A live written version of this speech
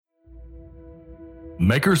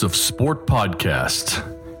Makers of Sport Podcast,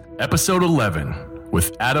 Episode 11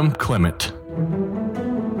 with Adam Clement.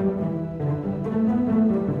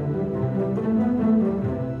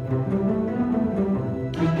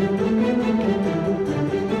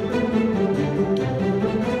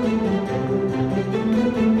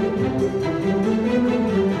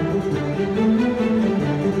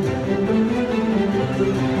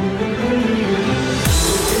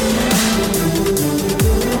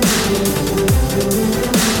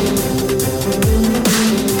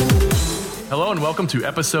 Welcome to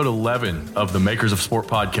episode 11 of the Makers of Sport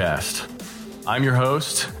podcast. I'm your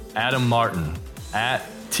host, Adam Martin, at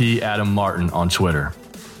 @TAdamMartin on Twitter.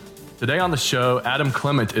 Today on the show, Adam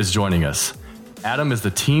Clement is joining us. Adam is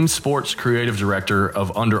the team sports creative director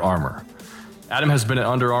of Under Armour. Adam has been at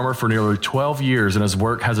Under Armour for nearly 12 years, and his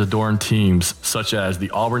work has adorned teams such as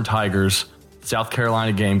the Auburn Tigers, South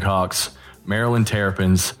Carolina Gamecocks, Maryland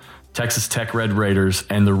Terrapins, Texas Tech Red Raiders,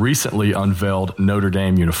 and the recently unveiled Notre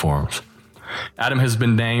Dame uniforms. Adam has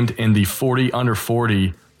been named in the 40 Under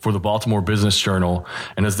 40 for the Baltimore Business Journal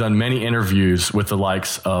and has done many interviews with the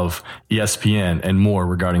likes of ESPN and more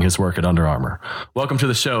regarding his work at Under Armour. Welcome to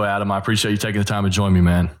the show, Adam. I appreciate you taking the time to join me,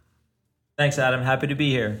 man. Thanks, Adam. Happy to be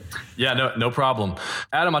here. Yeah, no problem.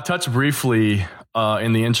 Adam, I touched briefly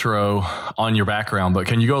in the intro on your background, but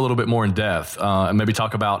can you go a little bit more in depth and maybe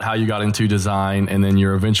talk about how you got into design and then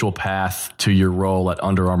your eventual path to your role at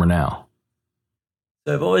Under Armour now?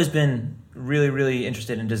 So I've always been really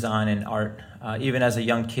interested in design and art. Even as a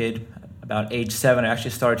young kid, about age 7, I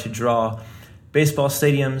actually started to draw baseball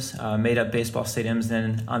stadiums, made up baseball stadiums.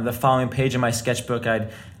 Then on the following page of my sketchbook,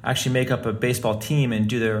 I'd actually make up a baseball team and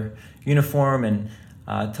do their uniform and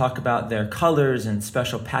talk about their colors and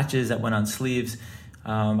special patches that went on sleeves.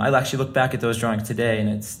 I actually look back at those drawings today, and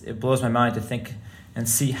it blows my mind to think and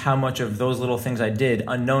see how much of those little things I did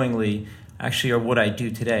unknowingly actually are what I do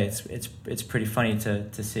today. It's pretty funny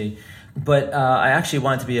to see. But I actually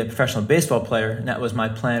wanted to be a professional baseball player, and that was my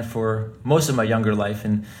plan for most of my younger life.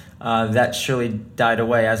 And that surely died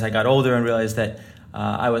away as I got older and realized that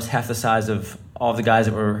I was half the size of all the guys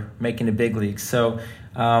that were making the big leagues. So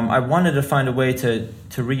I wanted to find a way to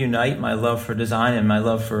reunite my love for design and my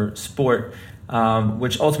love for sport,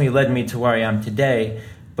 which ultimately led me to where I am today.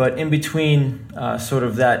 But in between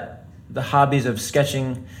the hobbies of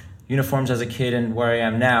sketching uniforms as a kid and where I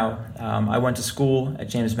am now, I went to school at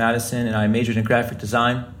James Madison and I majored in graphic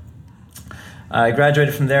design. I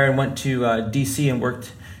graduated from there and went to DC and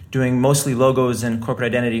worked doing mostly logos and corporate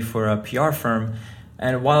identity for a PR firm.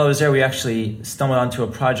 And while I was there, we actually stumbled onto a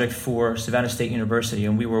project for Savannah State University,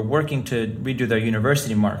 and we were working to redo their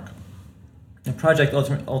university mark. The project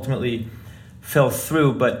ultimately fell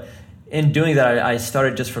through, but in doing that, I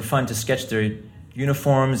started just for fun to sketch their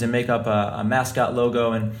uniforms and make up a mascot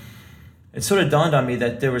logo. And it sort of dawned on me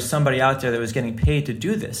that there was somebody out there that was getting paid to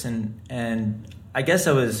do this. And I guess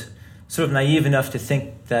I was sort of naive enough to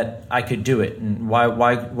think that I could do it. And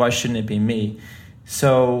why shouldn't it be me?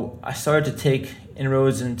 So I started to take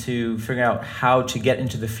inroads into figuring out how to get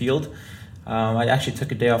into the field. I actually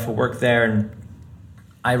took a day off of work there, and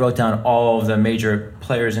I wrote down all of the major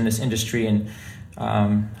players in this industry and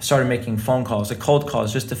started making phone calls, cold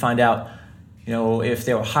calls, just to find out, if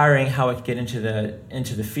they were hiring, how I could get into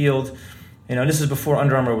the field. This is before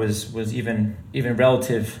Under Armour was even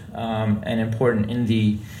relative and important in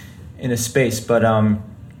the space. But I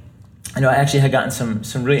actually had gotten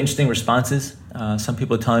some really interesting responses. Some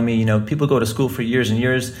people telling me, people go to school for years and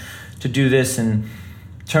years to do this and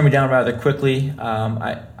turn me down rather quickly.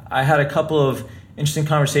 I had a couple of interesting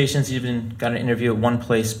conversations, even got an interview at one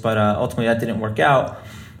place, but ultimately that didn't work out.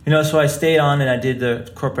 So I stayed on and I did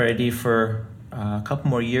the corporate ID for a couple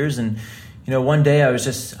more years. And, one day I was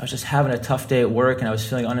just having a tough day at work and I was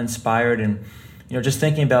feeling uninspired and, just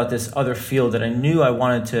thinking about this other field that I knew I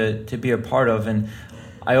wanted to be a part of. And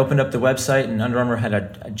I opened up the website and Under Armour had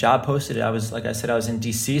a job posted. I was in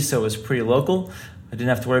DC, so it was pretty local. I didn't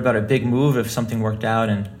have to worry about a big move if something worked out.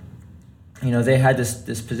 And, they had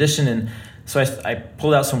this position. And so I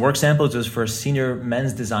pulled out some work samples. It was for a senior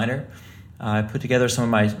men's designer. I put together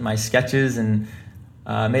some of my sketches and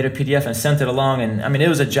made a PDF and sent it along. And it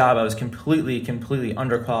was a job I was completely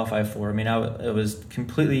underqualified for. It was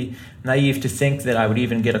completely naive to think that I would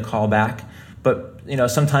even get a call back. But,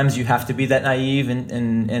 sometimes you have to be that naive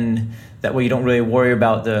and that way you don't really worry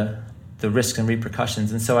about the risks and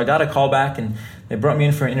repercussions. And so I got a call back and they brought me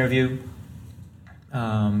in for an interview.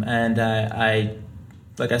 I,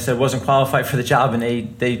 like I said, wasn't qualified for the job. And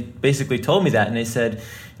they basically told me that. And they said,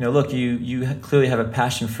 look, you clearly have a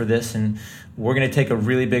passion for this and we're going to take a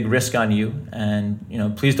really big risk on you. And,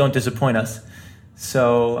 please don't disappoint us.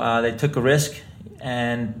 So they took a risk,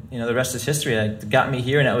 and the rest is history. It got me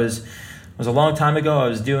here, and it was a long time ago. I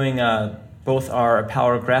was doing both our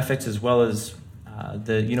apparel graphics as well as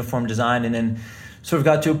the uniform design, and then sort of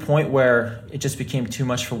got to a point where it just became too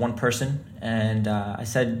much for one person. And I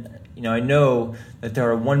said, I know that there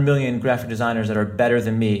are 1 million graphic designers that are better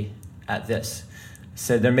than me at this. I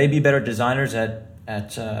said there may be better designers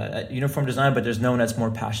at uniform design, but there's no one that's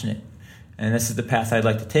more passionate. And this is the path I'd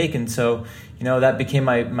like to take. And so, that became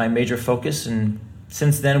my major focus. And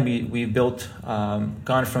since then, we've built,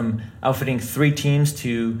 gone from outfitting 3 teams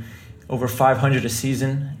to over 500 a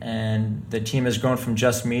season, and the team has grown from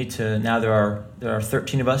just me to now there are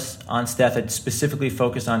 13 of us on staff that specifically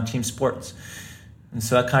focus on team sports. And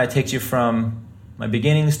so that kind of takes you from my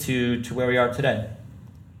beginnings to where we are today.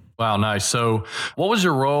 Wow, nice. So what was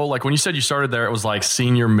your role? Like when you said you started there, it was like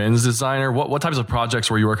senior men's designer. What types of projects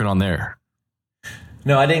were you working on there?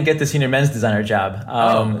 No, I didn't get the senior men's designer job.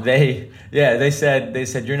 They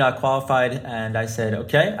said you're not qualified, and I said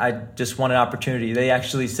okay. I just want an opportunity. They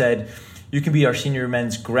actually said you can be our senior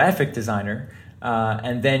men's graphic designer,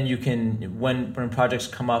 and then you can when projects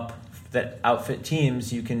come up that outfit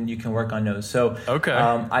teams, you can work on those. So okay,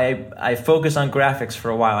 I focused on graphics for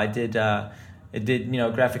a while. I did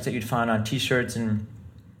graphics that you'd find on T-shirts and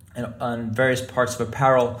on various parts of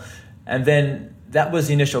apparel, and then that was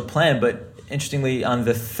the initial plan, but. Interestingly, on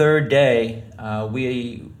the 3rd day,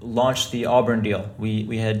 we launched the Auburn deal.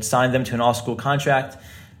 We had signed them to an all-school contract,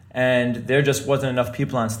 and there just wasn't enough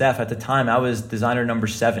people on staff. At the time, I was designer number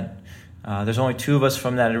 7. There's only 2 of us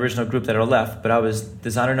from that original group that are left, but I was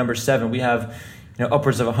designer number 7. We have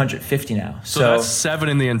upwards of 150 now. So that's 7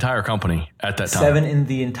 in the entire company at that time? 7 in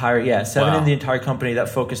the entire, Wow. in the entire company that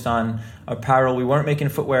focused on apparel. We weren't making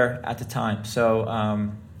footwear at the time,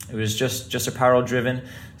 so it was just apparel driven.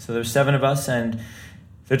 So there's 7 of us, and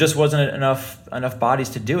there just wasn't enough bodies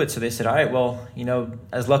to do it. So they said, all right, well,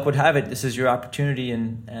 as luck would have it, this is your opportunity,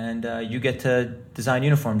 and you get to design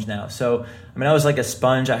uniforms now. So, I was like a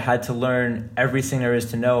sponge. I had to learn everything there is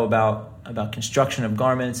to know about construction of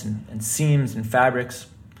garments and seams and fabrics.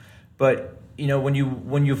 But, when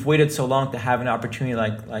you've waited so long to have an opportunity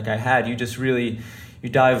like I had, you just really, you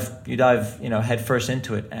dive head first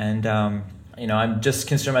into it. And, I'm just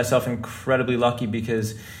consider myself incredibly lucky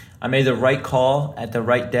because I made the right call at the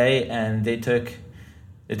right day, and they took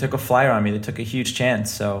a flyer on me. They took a huge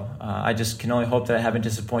chance. So I just can only hope that I haven't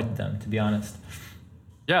disappointed them, to be honest.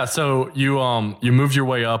 Yeah. So you moved your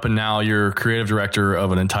way up, and now you're creative director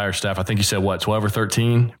of an entire staff. I think you said 12 or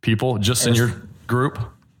 13 people just in your group.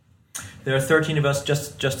 There are 13 of us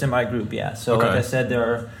just in my group. Yeah. So okay. Like I said,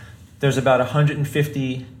 there's about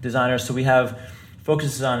 150 designers. So we have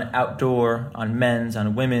focuses on outdoor, on men's,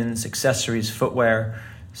 on women's, accessories, footwear.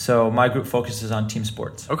 So my group focuses on team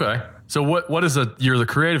sports. Okay. So you're the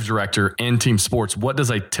creative director in team sports. What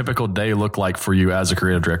does a typical day look like for you as a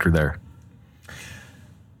creative director there?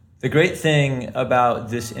 The great thing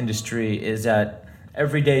about this industry is that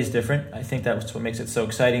every day is different. I think that's what makes it so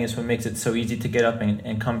exciting. It's what makes it so easy to get up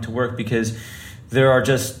and come to work, because there are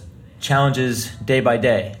just challenges day by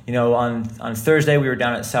day. On Thursday, we were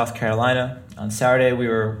down at South Carolina. On Saturday, we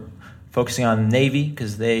were focusing on Navy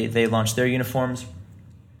because they launched their uniforms.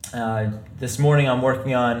 This morning, I'm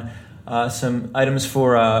working on some items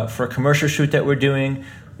for a commercial shoot that we're doing.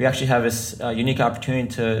 We actually have this unique opportunity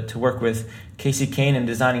to work with Casey Kane in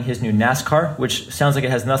designing his new NASCAR, which sounds like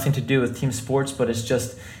it has nothing to do with team sports, but it's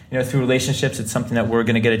just, through relationships, it's something that we're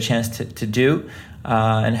going to get a chance to do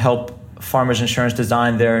and help Farmers Insurance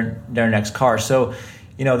design their next car. So,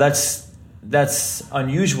 that's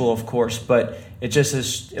unusual, of course, but it just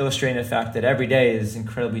is illustrating the fact that every day is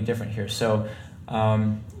incredibly different here. So,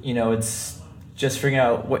 it's just figuring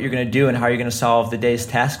out what you're going to do and how you're going to solve the day's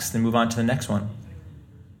tasks, then move on to the next one.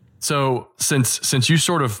 So since you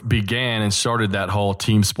sort of began and started that whole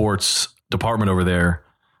team sports department over there,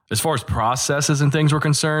 as far as processes and things were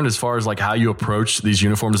concerned, as far as like how you approach these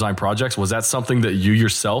uniform design projects, was that something that you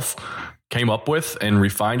yourself came up with and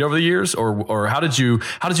refined over the years, or how did you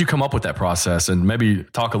come up with that process, and maybe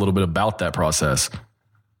talk a little bit about that process?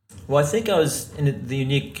 Well, I think I was in the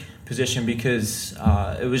unique position because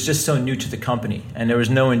it was just so new to the company and there was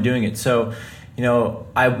no one doing it. So,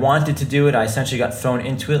 I wanted to do it. I essentially got thrown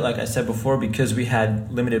into it, like I said before, because we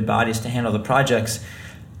had limited bodies to handle the projects.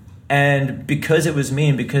 And because it was me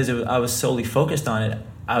and because I was solely focused on it,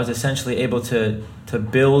 I was essentially able to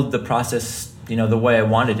build the process, the way I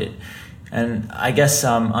wanted it. And I guess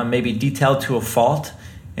I'm maybe detailed to a fault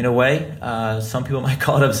in a way. Some people might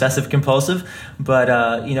call it obsessive compulsive, but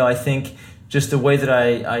I think just the way that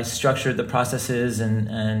I structured the processes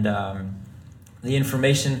and the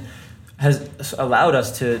information has allowed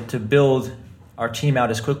us to build our team out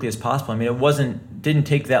as quickly as possible. I mean, didn't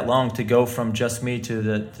take that long to go from just me to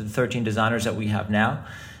the 13 designers that we have now.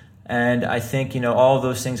 And I think, all of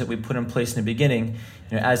those things that we put in place in the beginning,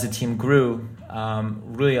 as the team grew,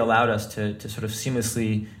 really allowed us to sort of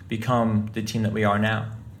seamlessly become the team that we are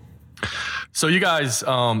now. So you guys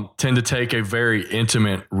tend to take a very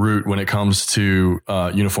intimate route when it comes to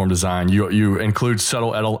uniform design. You include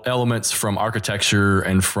subtle elements from architecture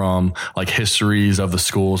and from like histories of the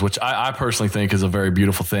schools, which I personally think is a very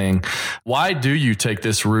beautiful thing. Why do you take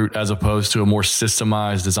this route as opposed to a more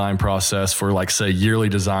systemized design process for like, say, yearly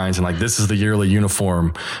designs and like this is the yearly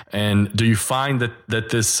uniform? And do you find that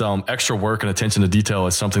this extra work and attention to detail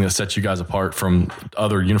is something that sets you guys apart from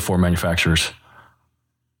other uniform manufacturers?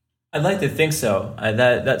 I'd like to think so.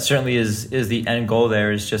 That certainly is the end goal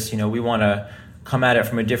there, is just, we want to come at it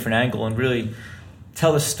from a different angle and really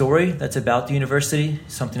tell a story that's about the university,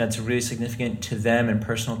 something that's really significant to them and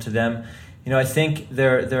personal to them. I think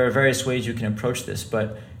there are various ways you can approach this,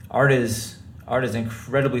 but art is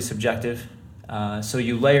incredibly subjective. So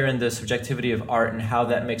you layer in the subjectivity of art and how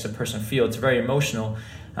that makes a person feel. It's very emotional.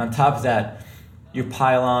 On top of that, you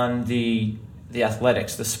pile on the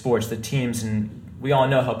athletics, the sports, the teams, and we all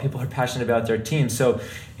know how people are passionate about their teams. So,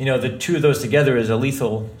 the two of those together is a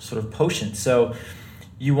lethal sort of potion. So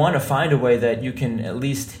you want to find a way that you can at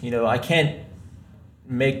least, I can't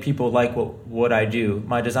make people like what I do.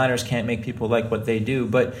 My designers can't make people like what they do.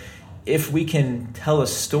 But if we can tell a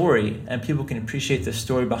story and people can appreciate the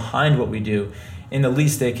story behind what we do, in the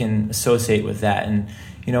least they can associate with that. And,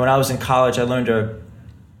 when I was in college, I learned a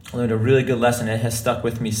really good lesson. It has stuck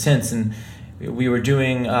with me since. And we were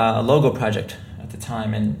doing a logo project the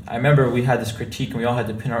time, and I remember we had this critique and we all had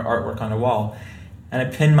to pin our artwork on a wall, and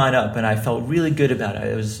I pinned mine up and I felt really good about it.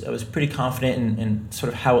 I was pretty confident in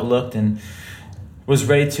sort of how it looked and was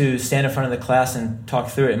ready to stand in front of the class and talk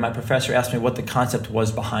through it, and my professor asked me what the concept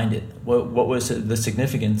was behind it, what was the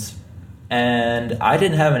significance, and I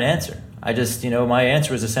didn't have an answer. I just, my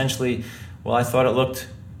answer was essentially, well, I thought it looked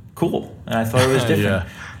cool and I thought it was different.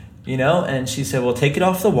 Yeah. And she said, well, take it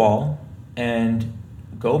off the wall and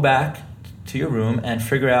go back to your room and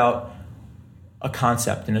figure out a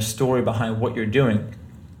concept and a story behind what you're doing,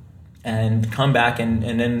 and come back and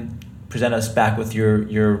then present us back with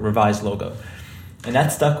your revised logo. And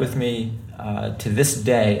that stuck with me to this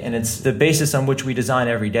day, and it's the basis on which we design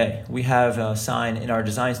every day. We have a sign in our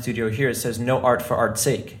design studio here. It says "No art for art's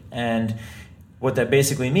sake," and what that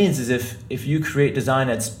basically means is if you create design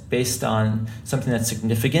that's based on something that's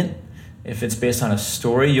significant, if it's based on a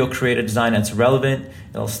story, you'll create a design that's relevant.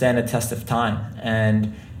 It'll stand the test of time.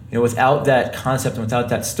 And without that concept and without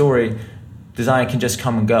that story, design can just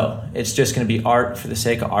come and go. It's just going to be art for the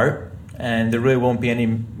sake of art, and there really won't be any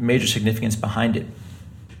major significance behind it.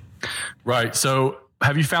 Right. So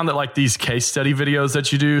have you found that like these case study videos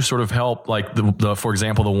that you do sort of help, like the for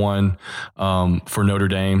example, the one for Notre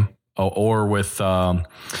Dame? Or with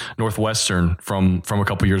Northwestern from a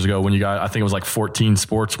couple years ago when you got, I think it was like 14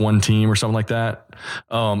 sports, one team or something like that.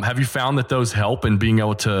 Have you found that those help in being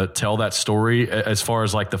able to tell that story as far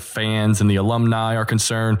as like the fans and the alumni are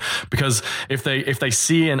concerned? Because if they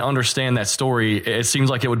see and understand that story, it seems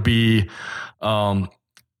like it would be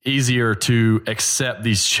easier to accept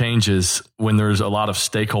these changes when there's a lot of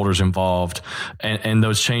stakeholders involved, and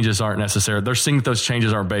those changes aren't necessary. They're seeing that those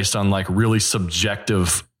changes aren't based on like really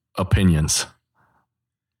subjective opinions.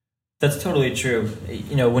 That's totally true.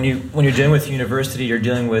 When you're dealing with university, you're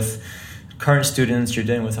dealing with current students, you're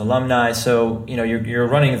dealing with alumni. So you're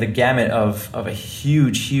running the gamut of a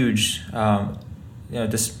huge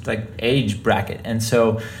just like age bracket. And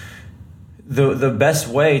so the best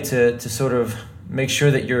way to sort of make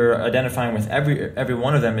sure that you're identifying with every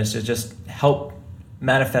one of them is to just help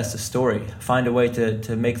manifest a story, find a way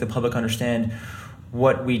to make the public understand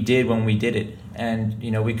what we did when we did it. And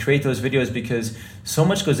we create those videos because so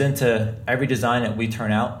much goes into every design that we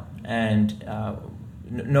turn out, and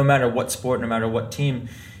no matter what sport, no matter what team,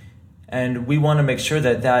 and we want to make sure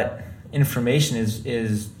that information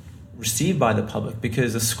is received by the public,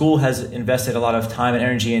 because the school has invested a lot of time and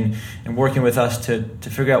energy in working with us to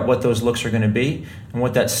figure out what those looks are going to be and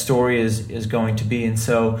what that story is going to be. And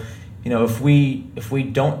so if we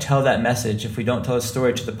don't tell that message, if we don't tell a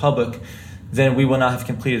story to the public, then we will not have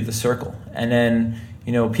completed the circle. And then,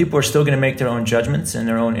 people are still going to make their own judgments and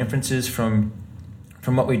their own inferences from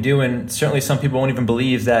what we do. And certainly some people won't even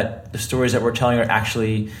believe that the stories that we're telling are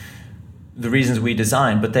actually the reasons we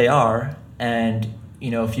designed, but they are. And,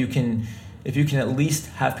 if you can at least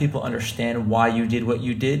have people understand why you did what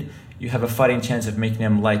you did, you have a fighting chance of making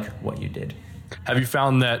them like what you did. Have you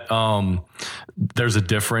found that there's a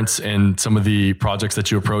difference in some of the projects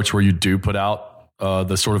that you approach where you do put out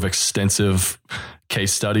the sort of extensive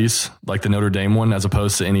case studies like the Notre Dame one, as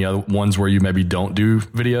opposed to any other ones where you maybe don't do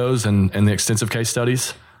videos and the extensive case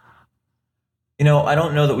studies? I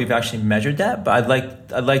don't know that we've actually measured that, but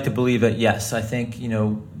I'd like to believe that yes. I think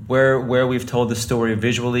where we've told the story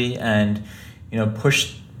visually and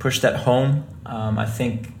push that home, I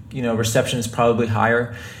think reception is probably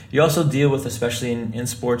higher. You also deal with, especially in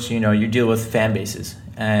sports, you deal with fan bases,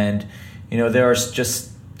 and there are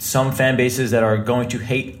just some fan bases that are going to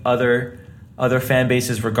hate other fan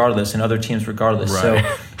bases regardless, and other teams regardless. Right.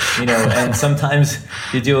 So, and sometimes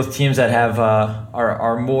you deal with teams that have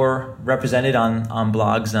are more represented on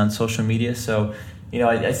blogs and on social media. So,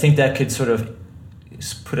 I think that could sort of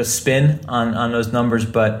put a spin on those numbers.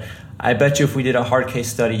 But I bet you if we did a hard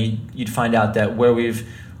case study, you'd find out that where we've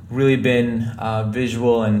really been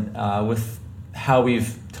visual and with how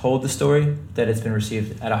we've told the story, that it's been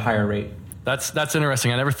received at a higher rate. That's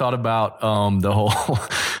interesting. I never thought about the whole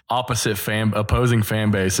opposing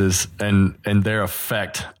fan bases and their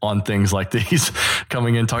effect on things like these.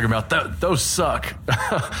 Coming in talking about those suck,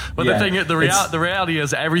 but yeah, the reality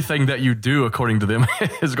is everything that you do according to them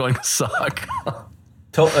is going to suck.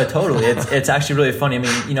 Totally, it's actually really funny. I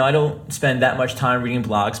mean, I don't spend that much time reading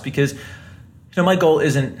blogs because my goal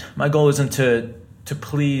isn't to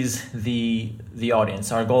please the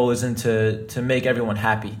audience. Our goal isn't to make everyone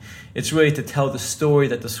happy. It's really to tell the story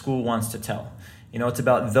that the school wants to tell. It's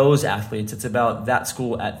about those athletes. It's about that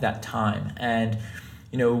school at that time. And,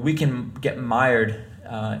 we can get mired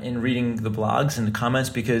in reading the blogs and the comments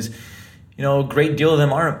because, a great deal of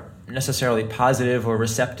them aren't necessarily positive or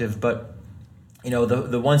receptive. But,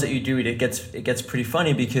 the ones that you do read, it gets pretty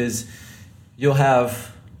funny because you'll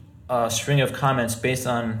have a string of comments based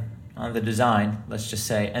on the design, let's just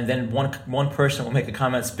say, and then one person will make a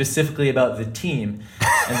comment specifically about the team,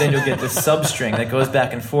 and then you'll get this substring that goes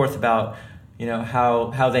back and forth about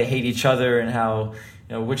how they hate each other and how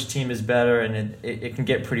which team is better, and it can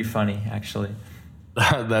get pretty funny actually.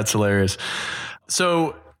 That's hilarious.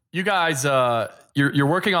 So you guys, you're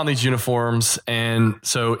working on these uniforms, and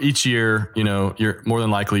so each year, you're more than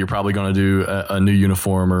likely you're probably going to do a new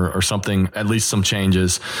uniform or something, at least some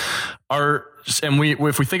changes.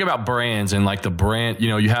 If we think about brands and like the brand,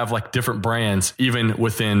 you have like different brands even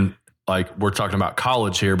within, like we're talking about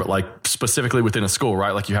college here, but like specifically within a school,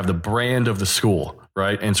 right? Like you have the brand of the school,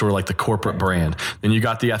 right? And sort of like the corporate brand. Then you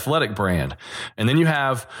got the athletic brand, and then you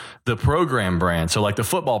have the program brand. So like the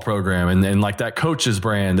football program and like that coach's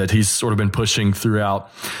brand that he's sort of been pushing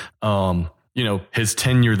throughout, his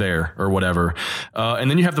tenure there or whatever.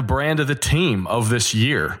 And then you have the brand of the team of this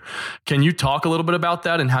year. Can you talk a little bit about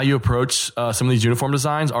that and how you approach some of these uniform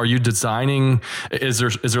designs? Are you designing, is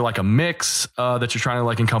there like a mix that you're trying to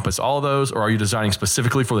like encompass all of those, or are you designing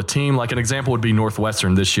specifically for the team? Like an example would be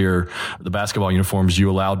Northwestern this year, the basketball uniforms,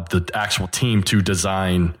 you allowed the actual team to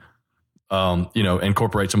design,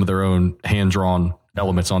 incorporate some of their own hand-drawn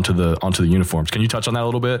elements onto the uniforms. Can you touch on that a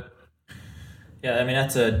little bit? Yeah, I mean,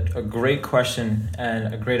 that's a great question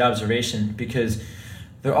and a great observation because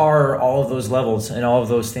there are all of those levels and all of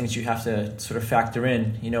those things you have to sort of factor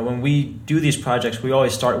in. When we do these projects, we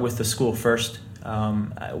always start with the school first.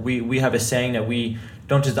 We have a saying that we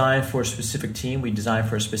don't design for a specific team, we design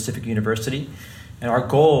for a specific university. And our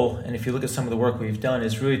goal, and if you look at some of the work we've done,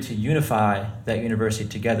 is really to unify that university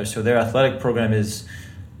together. So their athletic program is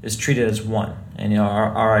treated as one. And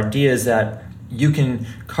our idea is that you can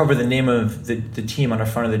cover the name of the team on the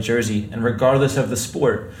front of the jersey, and regardless of the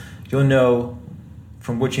sport, you'll know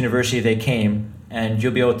from which university they came, and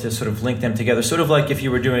you'll be able to sort of link them together. Sort of like if you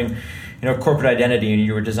were doing, corporate identity, and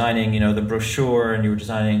you were designing, the brochure, and you were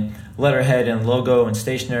designing letterhead and logo and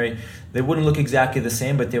stationery. They wouldn't look exactly the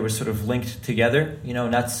same, but they were sort of linked together.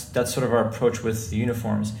 And that's sort of our approach with the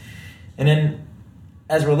uniforms. And then,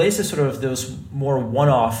 as it relates to sort of those more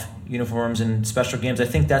one-off uniforms and special games, I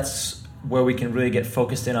think that's where we can really get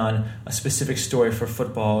focused in on a specific story for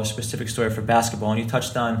football, a specific story for basketball. And you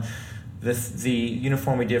touched on the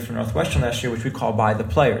uniform we did for Northwestern last year, which we call By the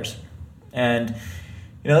Players. And,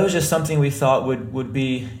 that was just something we thought would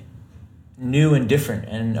be new and different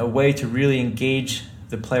and a way to really engage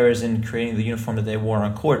the players in creating the uniform that they wore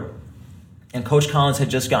on court. And Coach Collins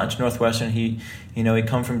had just gotten to Northwestern. He'd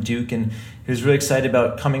come from Duke, and he was really excited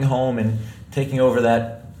about coming home and taking over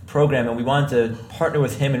that program, and we wanted to partner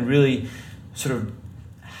with him and really sort of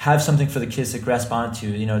have something for the kids to grasp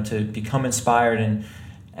onto, to become inspired.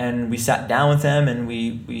 And we sat down with them and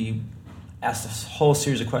we asked a whole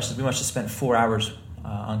series of questions. We must have spent 4 hours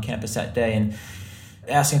on campus that day and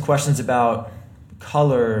asking questions about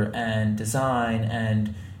color and design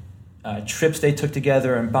and trips they took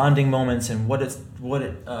together and bonding moments and what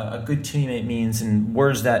a good teammate means and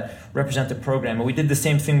words that represent the program. And we did the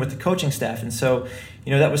same thing with the coaching staff. And so,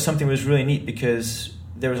 that was something that was really neat because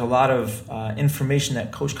there was a lot of information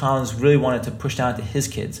that Coach Collins really wanted to push down to his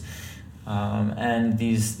kids and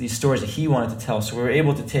these stories that he wanted to tell. So we were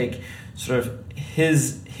able to take sort of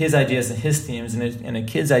his ideas and his themes and the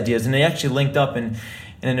kids' ideas, and they actually linked up in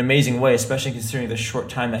an amazing way, especially considering the short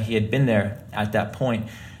time that he had been there at that point.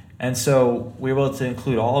 And so we were able to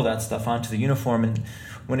include all of that stuff onto the uniform. And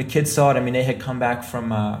when the kids saw it, they had come back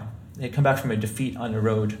from a defeat on the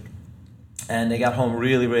road, and they got home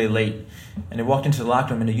really, really late. And they walked into the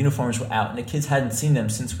locker room, and the uniforms were out, and the kids hadn't seen them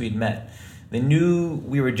since we'd met. They knew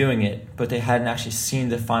we were doing it, but they hadn't actually seen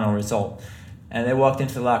the final result. And they walked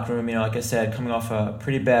into the locker room, like I said, coming off a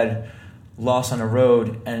pretty bad loss on the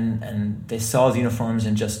road, and they saw the uniforms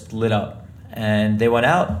and just lit up. And they went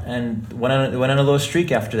out and went on a little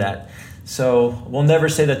streak after that. So we'll never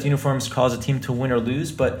say that the uniforms cause a team to win or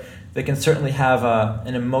lose, but they can certainly have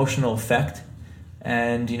an emotional effect.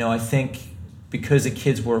 And, I think because the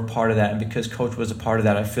kids were a part of that and because Coach was a part of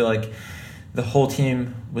that, I feel like the whole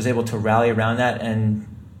team was able to rally around that and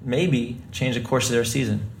maybe change the course of their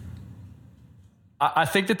season. I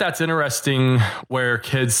think that's interesting where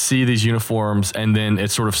kids see these uniforms and then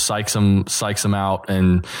it sort of psychs them out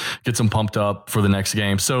and gets them pumped up for the next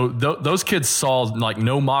game. So those kids saw like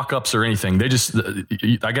no mock-ups or anything. They just,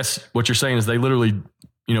 I guess what you're saying is they literally,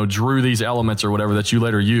 drew these elements or whatever that you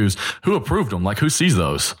later use. Who approved them? Like who sees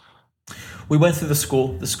those? We went through the school.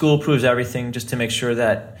 The school approves everything just to make sure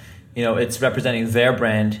that, it's representing their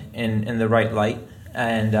brand in the right light.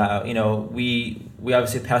 And, we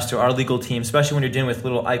obviously pass through our legal team, especially when you're dealing with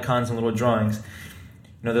little icons and little drawings.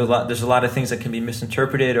 There's a lot of things that can be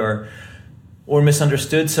misinterpreted or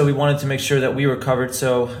misunderstood. So we wanted to make sure that we were covered.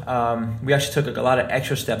 So we actually took a lot of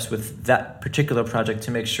extra steps with that particular project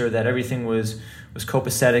to make sure that everything was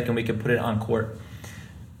copacetic and we could put it on court.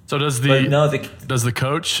 So does the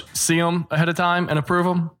coach see them ahead of time and approve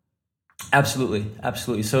them? Absolutely.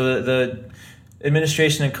 So the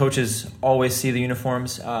administration and coaches always see the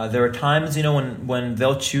uniforms. There are times, when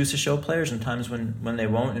they'll choose to show players and times when they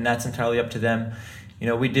won't, and that's entirely up to them.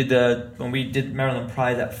 When we did Maryland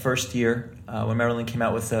Pride that first year, when Maryland came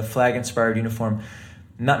out with the flag-inspired uniform,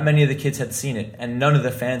 not many of the kids had seen it, and none of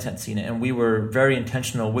the fans had seen it, and we were very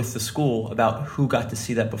intentional with the school about who got to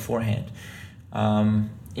see that beforehand.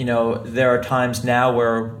 There are times now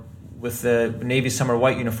where with the Navy summer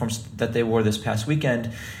white uniforms that they wore this past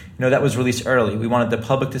weekend, that was released early. We wanted the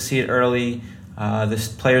public to see it early.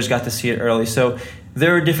 The players got to see it early. So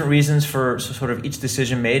there are different reasons for sort of each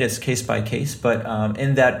decision made as case by case. But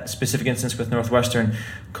in that specific instance with Northwestern,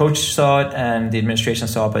 coach saw it and the administration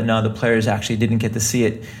saw it, but no, the players actually didn't get to see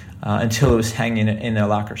it until it was hanging in their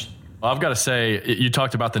lockers. Well, I've got to say, you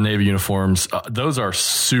talked about the Navy uniforms. Those are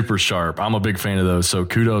super sharp. I'm a big fan of those. So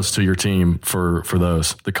kudos to your team for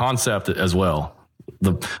those. The concept as well.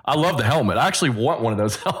 I love the helmet. I actually want one of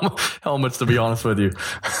those helmets, to be honest with you.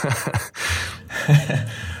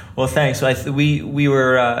 Well, thanks. So we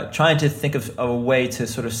were trying to think of a way to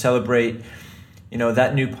sort of celebrate,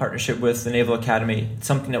 that new partnership with the Naval Academy. It's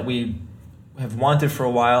something that we have wanted for a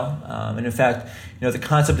while. And in fact, the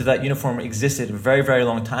concept of that uniform existed a very, very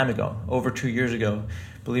long time ago, over 2 years ago,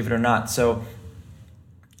 believe it or not. So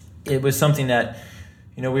it was something that,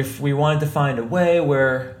 we wanted to find a way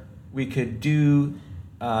where we could do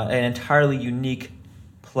an entirely unique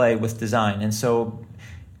play with design. And so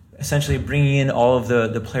essentially bringing in all of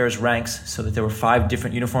the players' ranks so that there were 5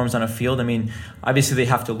 different uniforms on a field. Obviously they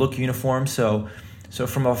have to look uniform, so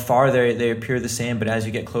from afar they appear the same, but as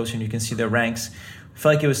you get closer and you can see their ranks, I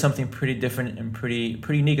felt like it was something pretty different and pretty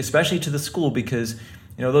unique, especially to the school because,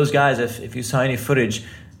 those guys, if you saw any footage,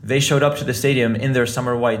 they showed up to the stadium in their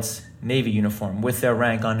summer whites Navy uniform with their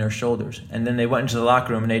rank on their shoulders. And then they went into the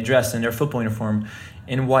locker room and they dressed in their football uniform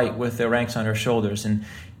in white with their ranks on their shoulders. And,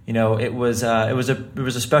 it was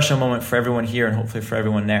a special moment for everyone here and hopefully for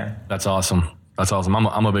everyone there. That's awesome.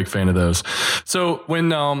 I'm a big fan of those. So when,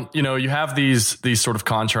 you have these sort of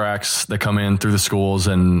contracts that come in through the schools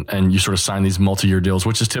and you sort of sign these multi-year deals,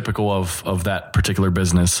 which is typical of that particular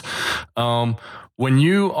business. When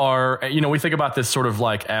you are, we think about this sort of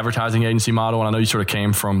like advertising agency model, and I know you sort of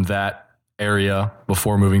came from that area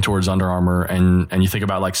before moving towards Under Armour, and you think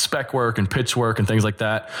about like spec work and pitch work and things like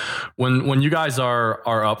that. When you guys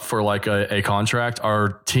are up for like a contract,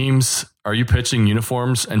 are you pitching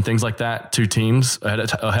uniforms and things like that to teams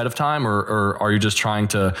ahead of time, or are you just trying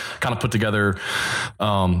to kind of put together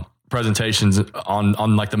presentations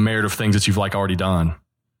on like the merit of things that you've like already done?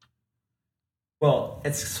 Well,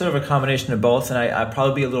 it's sort of a combination of both, and I'd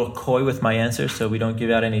probably be a little coy with my answer so we don't give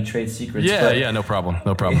out any trade secrets. Yeah, no problem.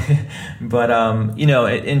 But,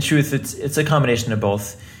 in truth, it's a combination of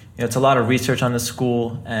both. It's a lot of research on the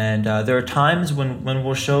school, and there are times when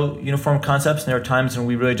we'll show uniform concepts, and there are times when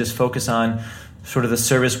we really just focus on sort of the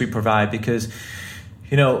service we provide, because,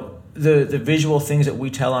 the visual things that we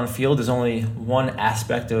tell on field is only one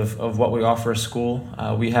aspect of what we offer a school.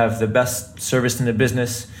 We have the best service in the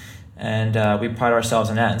business, and we pride ourselves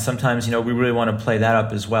on that. And sometimes, we really want to play that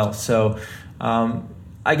up as well. So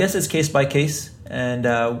I guess it's case by case. And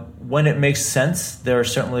when it makes sense, there are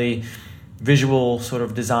certainly visual sort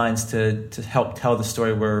of designs to help tell the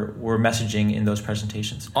story we're messaging in those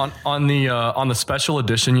presentations. On the special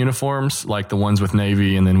edition uniforms, like the ones with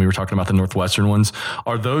Navy, and then we were talking about the Northwestern ones,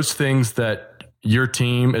 are those things that your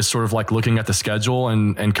team is sort of like looking at the schedule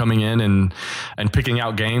and coming in and picking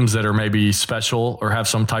out games that are maybe special or have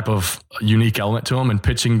some type of unique element to them and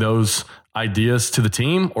pitching those ideas to the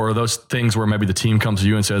team? Or are those things where maybe the team comes to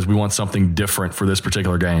you and says, we want something different for this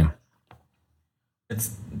particular game? It's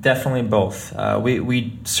definitely both.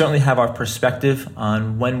 We certainly have our perspective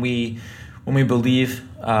on when we believe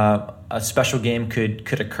a special game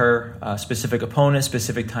could occur, a specific opponent,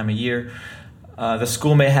 specific time of year. The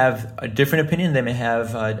school may have a different opinion. They may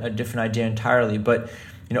have a different idea entirely. But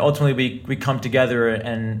ultimately, we come together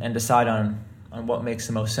and decide on what makes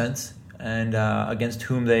the most sense and against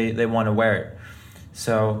whom they want to wear it.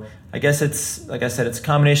 So I guess it's, like I said, it's a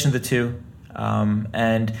combination of the two.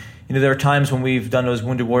 And there are times when we've done those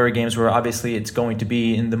Wounded Warrior games where obviously it's going to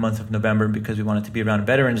be in the month of November because we want it to be around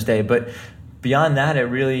Veterans Day. But beyond that, it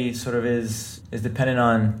really sort of is dependent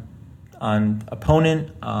on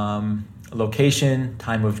opponent, location,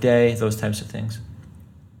 time of day, those types of things.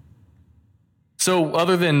 So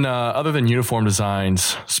other than uniform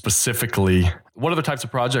designs specifically, what other types of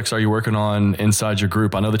projects are you working on inside your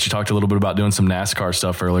group? I know that you talked a little bit about doing some NASCAR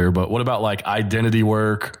stuff earlier, but what about like identity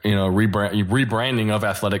work, rebranding of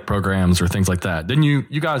athletic programs or things like that? Didn't you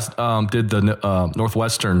guys did the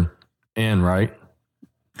Northwestern N, right?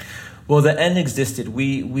 Well, the N existed.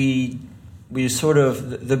 We sort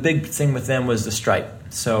of, the big thing with them was the stripe.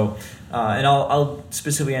 So, and I'll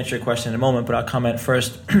specifically answer your question in a moment, but I'll comment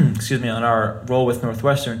first, on our role with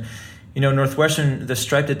Northwestern. Northwestern, the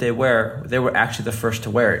stripe that they wear, they were actually the first to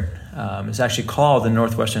wear it. It's actually called the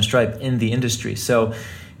Northwestern stripe in the industry. So,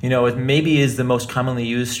 it maybe is the most commonly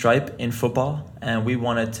used stripe in football, and we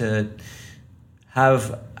wanted to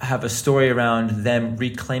have a story around them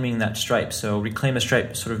reclaiming that stripe. So, Reclaim the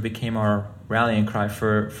Stripe sort of became our rallying cry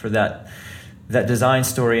for that design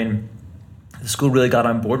story, and the school really got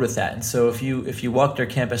on board with that. And so if you walk their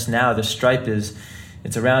campus now, the stripe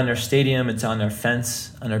it's around their stadium, it's on their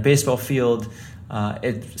fence, on their baseball field.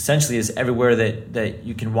 It essentially is everywhere that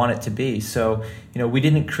you can want it to be. So, we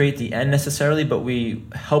didn't create the N necessarily, but we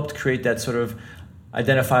helped create that sort of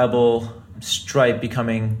identifiable stripe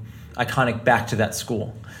becoming iconic back to that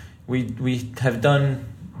school. We have done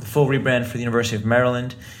the full rebrand for the University of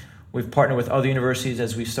Maryland. We've partnered with other universities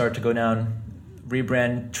as we start to go down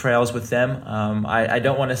rebrand trails with them. I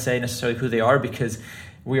don't want to say necessarily who they are because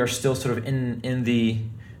we are still sort of in the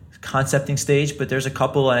concepting stage, but there's a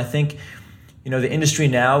couple, and I think the industry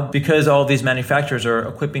now, because all of these manufacturers are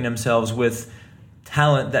equipping themselves with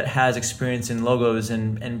talent that has experience in logos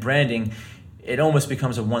and branding, it almost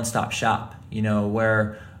becomes a one-stop shop,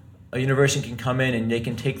 where a university can come in and they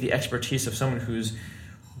can take the expertise of someone who's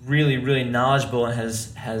really, really knowledgeable and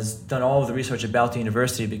has done all of the research about the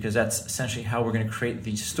university, because that's essentially how we're going to create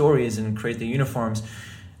these stories and create the uniforms.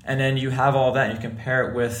 And then you have all that and you compare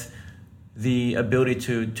it with the ability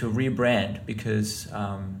to rebrand, because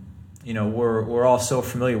we're all so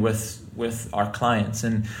familiar with our clients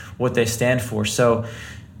and what they stand for. So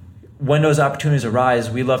when those opportunities arise,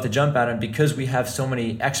 we love to jump at them because we have so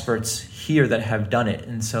many experts here that have done it.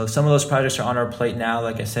 And so some of those projects are on our plate now.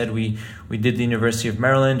 Like I said, we did the University of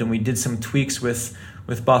Maryland, and we did some tweaks with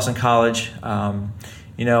Boston College. And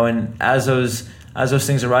as those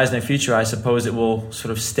things arise in the future, I suppose it will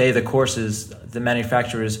sort of stay the courses. The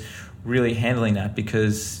manufacturers really handling that,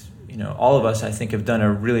 because all of us, I think, have done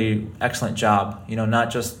a really excellent job. Not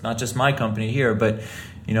just my company here, but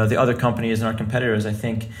the other companies and our competitors. I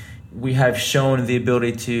think we have shown the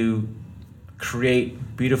ability to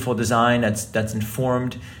create beautiful design that's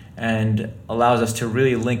informed and allows us to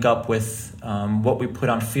really link up with what we put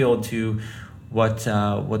on field to what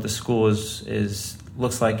the school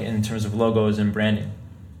looks like in terms of logos and branding.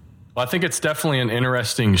 Well, I think it's definitely an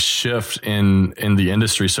interesting shift in the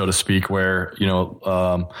industry, so to speak, where,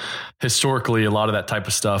 historically a lot of that type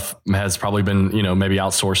of stuff has probably been, maybe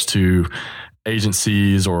outsourced to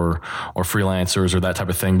agencies or freelancers or that type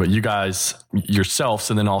of thing, but you guys yourselves,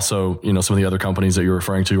 and then also, some of the other companies that you're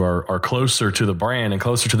referring to are closer to the brand and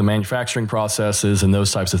closer to the manufacturing processes and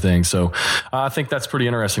those types of things. So I think that's pretty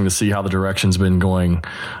interesting to see how the direction's been going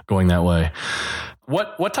that way.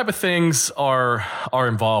 What type of things are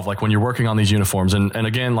involved, like when you're working on these uniforms? And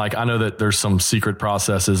again, like I know that there's some secret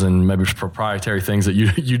processes and maybe proprietary things that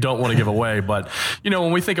you don't want to give away, but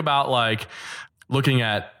when we think about like looking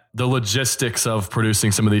at the logistics of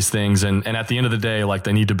producing some of these things, and at the end of the day, like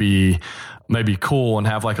they need to be maybe cool and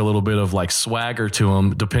have like a little bit of like swagger to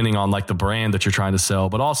them, depending on like the brand that you're trying to sell,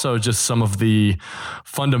 but also just some of the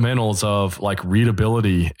fundamentals of like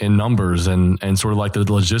readability in numbers and sort of like the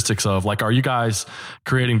logistics of like, are you guys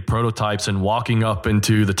creating prototypes and walking up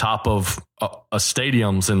into the top of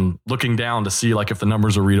stadiums and looking down to see like if the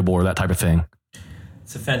numbers are readable or that type of thing?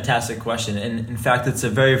 It's a fantastic question. And in fact, it's a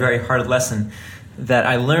very, very hard lesson that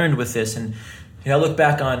I learned with this. And I look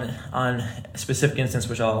back on a specific instance,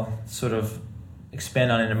 which I'll sort of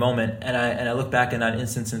expand on in a moment, and I look back on that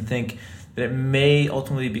instance and think that it may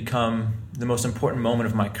ultimately become the most important moment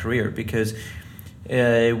of my career, because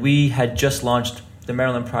we had just launched the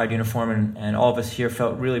Maryland Pride uniform, and all of us here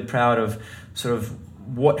felt really proud of sort of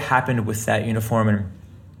what happened with that uniform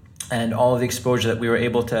and all of the exposure that we were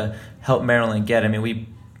able to help Maryland get. I mean,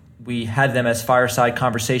 we had them as fireside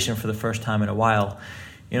conversation for the first time in a while.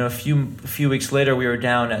 A few weeks later, we were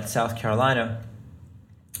down at South Carolina,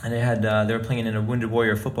 and they were playing in a Wounded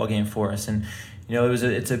Warrior football game for us, and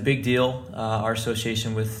it's a big deal, our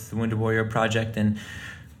association with the Wounded Warrior Project, and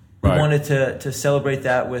we wanted to celebrate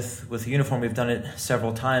that with the uniform. We've done it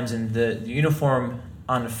several times, and the uniform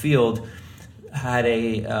on the field had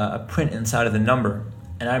a print inside of the number,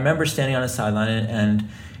 and I remember standing on the sideline, and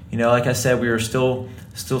like I said, we were still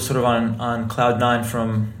sort of on cloud nine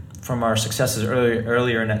from our successes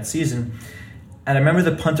earlier in that season. And I remember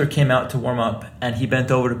the punter came out to warm up, and he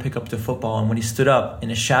bent over to pick up the football. And when he stood up in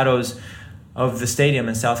the shadows of the stadium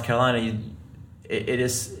in South Carolina, it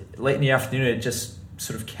is late in the afternoon. It just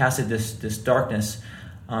sort of casted this darkness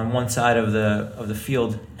on one side of the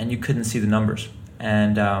field, and you couldn't see the numbers.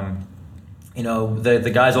 And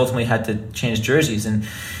the guys ultimately had to change jerseys. And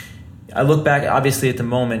I look back, obviously, at the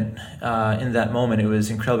moment, in that moment, it was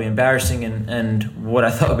incredibly embarrassing and what I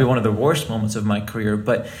thought would be one of the worst moments of my career.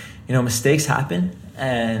 But, mistakes happen,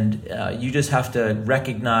 and you just have to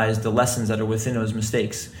recognize the lessons that are within those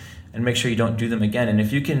mistakes and make sure you don't do them again. And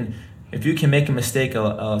if you can make a mistake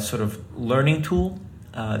a sort of learning tool,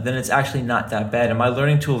 then it's actually not that bad. And my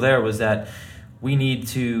learning tool there was that we need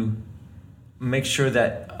to make sure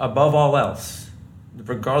that above all else,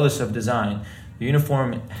 regardless of design, the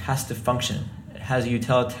uniform has to function. It has a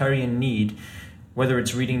utilitarian need, whether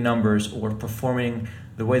it's reading numbers or performing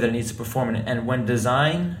the way that it needs to perform. And when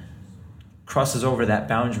design crosses over that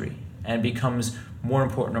boundary and becomes more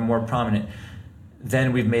important or more prominent,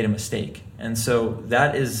 then we've made a mistake. And so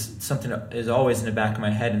that is something that is always in the back of my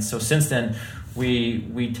head. And so since then,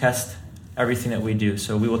 we test everything that we do.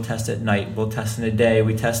 So we will test at night, we'll test in the day,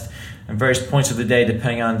 we test at various points of the day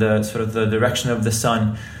depending on the sort of the direction of the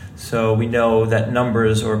sun. So we know that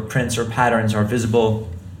numbers or prints or patterns are visible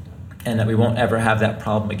and that we won't ever have that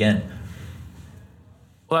problem again.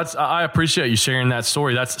 Well, I appreciate you sharing that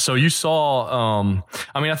story. So you saw,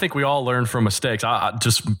 I think we all learn from mistakes.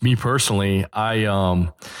 Just me personally,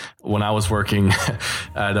 when I was working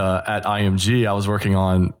at IMG, I was working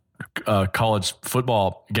on college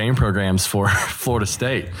football game programs for Florida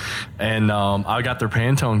State, and I got their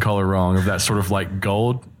Pantone color wrong of that sort of like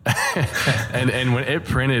gold. and when it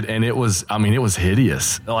printed, and it was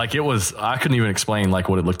hideous. Like I couldn't even explain like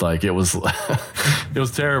what it looked like. It was it was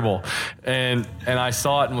terrible. And I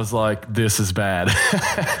saw it and was like, this is bad.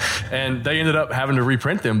 And they ended up having to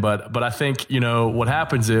reprint them. But I think, what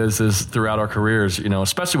happens is throughout our careers,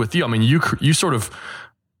 especially with you, you sort of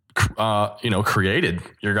created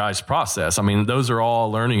your guys' process. Those are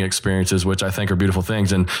all learning experiences, which I think are beautiful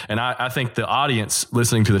things. And I think the audience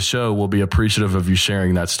listening to the show will be appreciative of you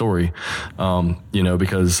sharing that story,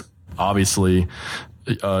 because obviously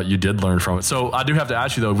you did learn from it. So I do have to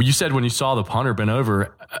ask you though, you said when you saw the punter bent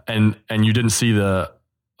over and you didn't see the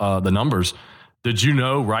numbers, did you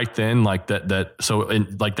know right then like that? So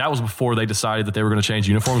that was before they decided that they were going to change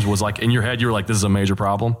uniforms? Was like in your head, you were like, this is a major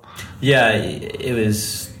problem? Yeah, it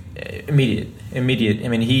was immediate.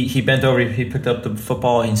 He bent over, he picked up the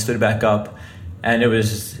football, he stood back up, and it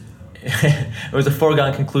was a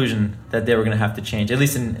foregone conclusion that they were going to have to change. At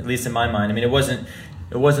least in my mind. It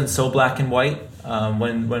wasn't so black and white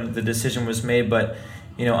when the decision was made, but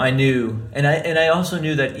I knew, and I also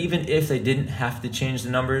knew that even if they didn't have to change the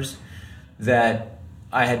numbers, that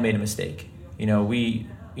I had made a mistake.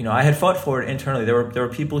 I had fought for it internally. There were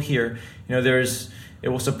people here. It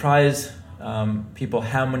will surprise people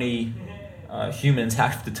how many humans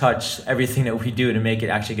have to touch everything that we do to make it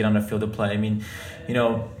actually get on the field of play. I mean,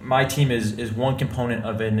 my team is one component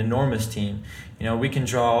of an enormous team. We can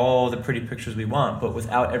draw all the pretty pictures we want, but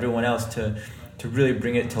without everyone else to really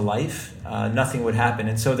bring it to life, nothing would happen.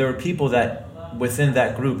 And so there were people that within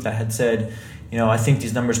that group that had said, I think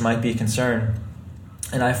these numbers might be a concern.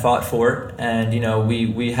 And I fought for it. And,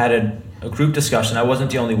 we had a group discussion. I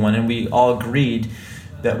wasn't the only one. And we all agreed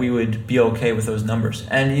that we would be okay with those numbers.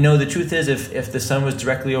 And, the truth is, if the sun was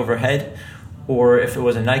directly overhead or if it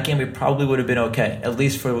was a night game, we probably would have been okay, at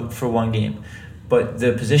least for one game. But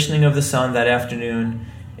the positioning of the sun that afternoon,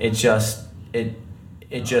 it just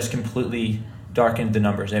completely darkened the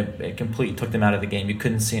numbers. It completely took them out of the game. You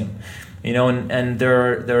couldn't see them. And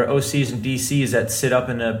there are OCs and DCs that sit up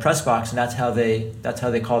in the press box, and that's how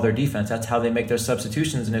they call their defense. That's how they make their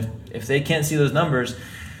substitutions. And if they can't see those numbers,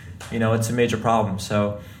 it's a major problem.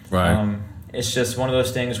 So right. It's just one of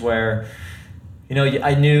those things where,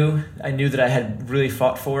 I knew that I had really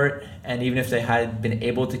fought for it, and even if they had been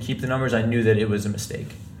able to keep the numbers, I knew that it was a mistake.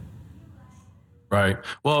 Right.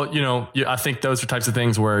 Well, I think those are types of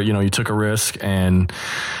things where, you took a risk and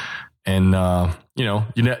you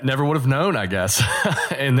never would have known, I guess,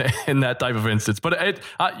 in that type of instance. But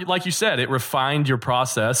like you said, it refined your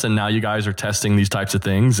process, and now you guys are testing these types of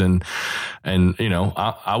things. And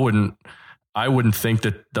I wouldn't think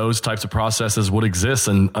that those types of processes would exist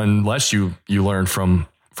unless you learn from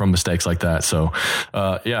mistakes like that. So,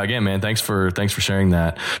 again, man, thanks for sharing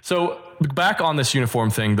that. So back on this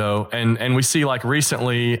uniform thing though, and we see like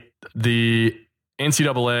recently the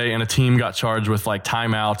NCAA and a team got charged with like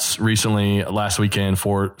timeouts recently last weekend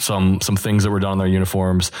for some things that were done on their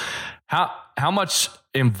uniforms. How much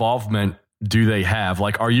involvement do they have?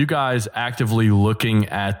 Like, are you guys actively looking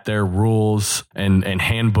at their rules and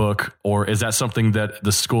handbook, or is that something that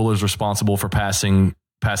the school is responsible for passing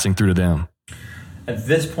through to them? At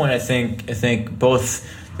this point, I think both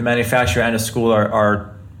the manufacturer and the school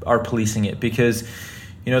are policing it, because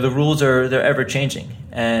the rules they're ever changing,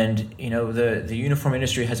 and the uniform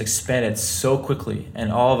industry has expanded so quickly,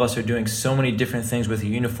 and all of us are doing so many different things with the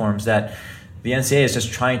uniforms that the NCAA is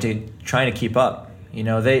just trying to keep up.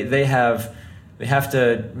 They have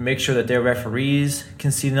to make sure that their referees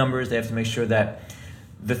can see numbers. They have to make sure that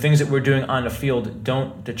the things that we're doing on the field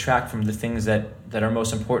don't detract from the things that are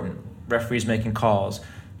most important. Referees making calls,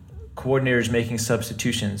 coordinators making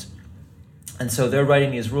substitutions. And so they're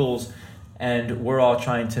writing these rules, and we're all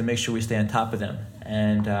trying to make sure we stay on top of them.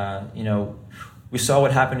 And, we saw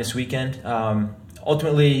what happened this weekend.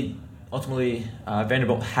 Ultimately,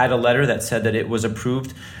 Vanderbilt had a letter that said that it was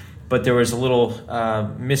approved, but there was a little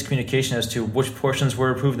miscommunication as to which portions were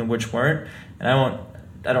approved and which weren't. And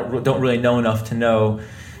I don't really know enough to know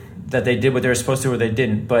that they did what they were supposed to or they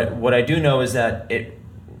didn't. But what I do know is that it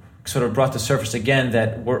sort of brought to surface again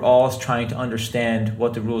that we're all trying to understand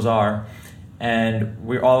what the rules are, and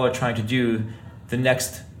we all are trying to do the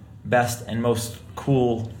next best and most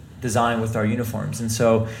cool design with our uniforms. And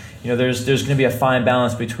so, there's going to be a fine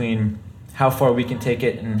balance between how far we can take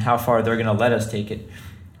it and how far they're going to let us take it.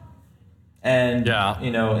 And,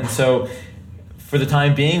 and so for the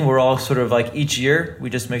time being, we're all sort of like each year,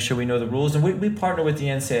 we just make sure we know the rules. And we partner with the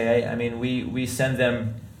NCAA. I mean, we send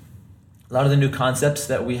them a lot of the new concepts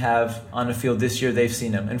that we have on the field this year. They've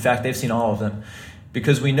seen them. In fact, they've seen all of them,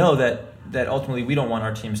 because we know that ultimately we don't want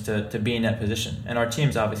our teams to be in that position. And our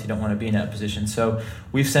teams obviously don't want to be in that position. So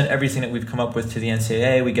we've sent everything that we've come up with to the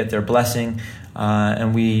NCAA. We get their blessing,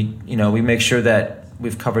 and we make sure that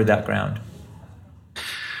we've covered that ground.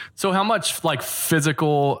 So how much like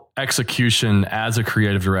physical execution as a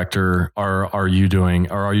creative director are you doing,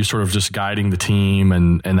 or are you sort of just guiding the team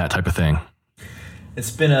and that type of thing?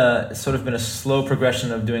 It's been a slow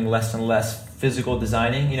progression of doing less and less physical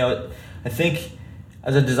designing. I think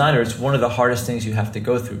as a designer, it's one of the hardest things you have to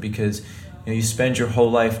go through, because you spend your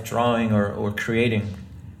whole life drawing or creating,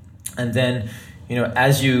 and then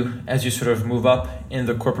as you sort of move up in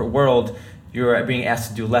the corporate world, you're being asked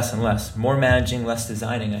to do less and less, more managing, less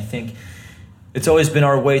designing. I think it's always been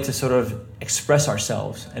our way to sort of express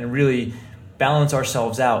ourselves and really balance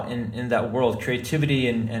ourselves out in that world. Creativity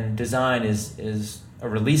and design is a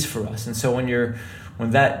release for us. And so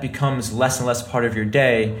when that becomes less and less part of your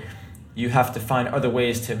day, you have to find other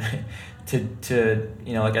ways to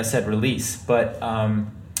like I said, release. But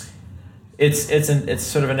it's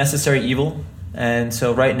sort of a necessary evil. And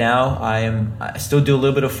so right now I still do a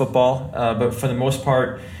little bit of football, but for the most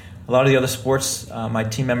part, a lot of the other sports my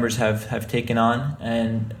team members have taken on,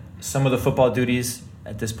 and some of the football duties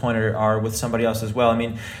at this point are with somebody else as well. I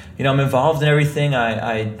mean, I'm involved in everything.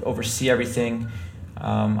 I oversee everything.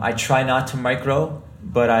 I try not to micro,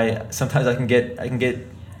 but sometimes I can get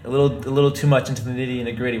a little too much into the nitty and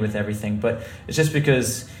the gritty with everything. But it's just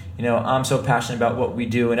because I'm so passionate about what we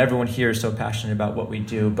do, and everyone here is so passionate about what we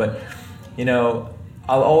do. But I'll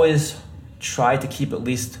always try to keep at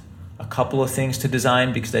least a couple of things to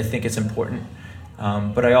design because I think it's important.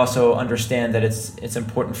 But I also understand that it's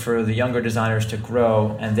important for the younger designers to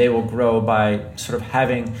grow, and they will grow by sort of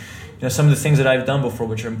having some of the things that I've done before,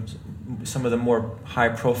 which are some of the more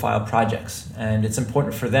high-profile projects. And it's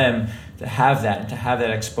important for them to have that, and to have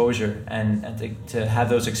that exposure, and to have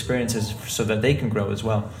those experiences so that they can grow as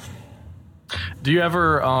well. Do you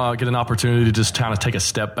ever get an opportunity to just kind of take a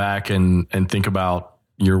step back and think about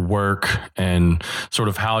your work and sort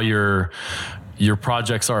of how your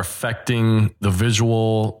projects are affecting the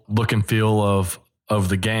visual look and feel of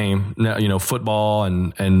the game, football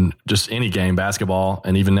and just any game, basketball,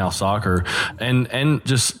 and even now soccer, and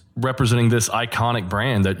just representing this iconic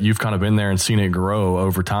brand that you've kind of been there and seen it grow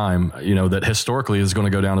over time, that historically is going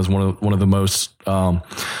to go down as one of the most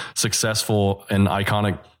successful and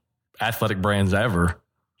iconic athletic brands ever?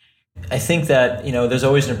 I think that, there's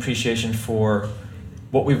always an appreciation for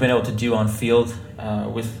what we've been able to do on field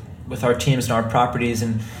with our teams and our properties.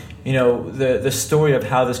 And, the story of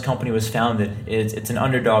how this company was founded, it's an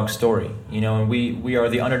underdog story, and we are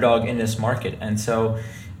the underdog in this market. And so,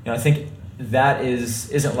 I think that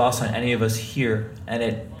isn't lost on any of us here, and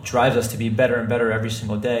it drives us to be better and better every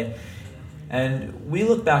single day. And we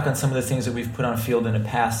look back on some of the things that we've put on field in the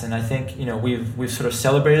past, and I think we've sort of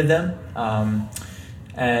celebrated them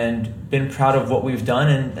and been proud of what we've done,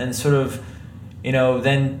 and sort of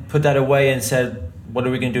then put that away and said, what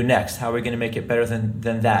are we going to do next? How are we going to make it better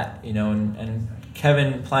than that? And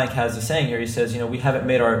Kevin Plank has a saying here. He says, we haven't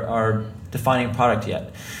made our defining product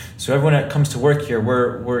yet. So everyone that comes to work here,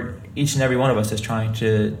 we're each and every one of us is trying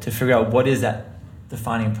to figure out what is that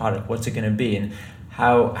defining product. What's it going to be, and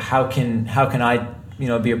how can I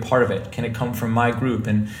be a part of it? Can it come from my group?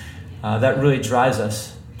 And that really drives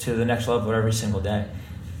us to the next level every single day.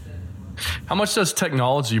 How much does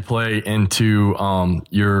technology play into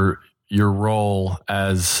your role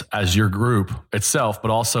as your group itself,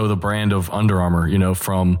 but also the brand of Under Armour?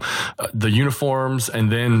 From the uniforms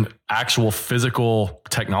and then actual physical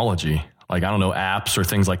technology, like apps or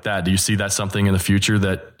things like that. Do you see that something in the future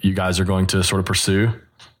that you guys are going to sort of pursue?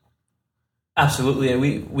 Absolutely.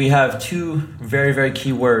 And we have two very, very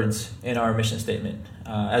key words in our mission statement,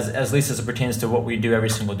 at least as it pertains to what we do every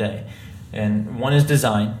single day. And one is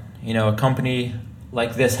design. A company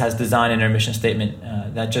like this has design in their mission statement.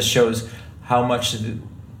 That just shows how much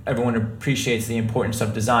everyone appreciates the importance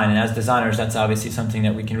of design. And as designers, that's obviously something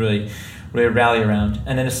that we can really, really rally around.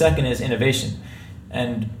 And then the second is innovation.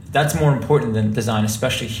 And that's more important than design,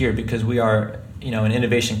 especially here, because we are, an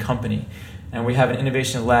innovation company. And we have an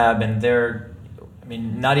innovation lab, and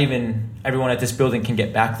not even everyone at this building can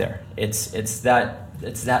get back there. It's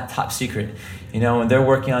that top secret, and they're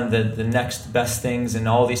working on the next best things and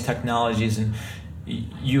all these technologies, and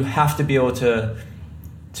you have to be able to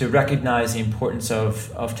recognize the importance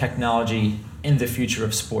of technology in the future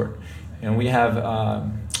of sport. And we have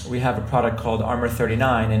a product called Armour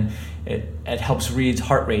 39, and it helps read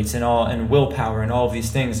heart rates and willpower and all of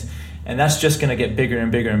these things. And that's just going to get bigger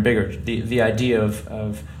and bigger and bigger. The idea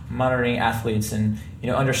of monitoring athletes and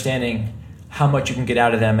understanding how much you can get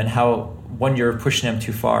out of them and how when you're pushing them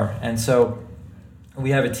too far. And so we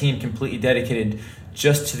have a team completely dedicated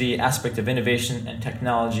just to the aspect of innovation and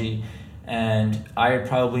technology. And I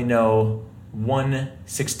probably know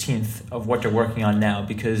 1/16 of what they're working on now,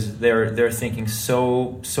 because they're thinking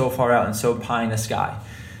so far out and so pie in the sky.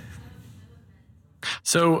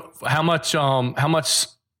 So how much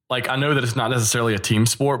like, I know that it's not necessarily a team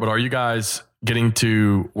sport, but are you guys getting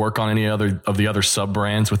to work on any other of the other sub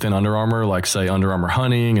brands within Under Armour, like say Under Armour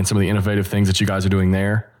Hunting and some of the innovative things that you guys are doing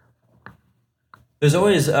there? There's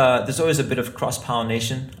always a bit of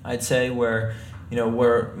cross-pollination, I'd say, where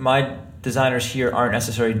my designers here aren't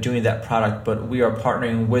necessarily doing that product, but we are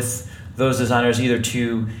partnering with those designers either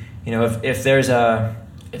to, if there's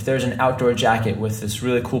an outdoor jacket with this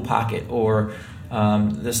really cool pocket, or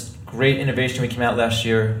this great innovation we came out last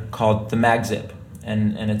year called the Mag Zip,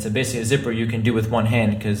 and it's basically a zipper you can do with one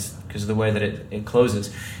hand because of the way that it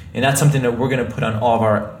closes, and that's something that we're going to put on all of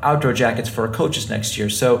our outdoor jackets for our coaches next year.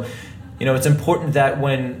 So, it's important that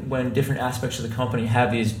when different aspects of the company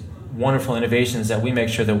have these wonderful innovations, that we make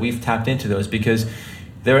sure that we've tapped into those, because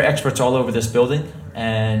there are experts all over this building,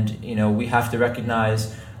 and we have to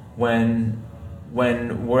recognize when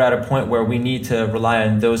when we're at a point where we need to rely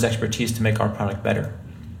on those expertise to make our product better.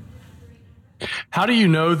 How do you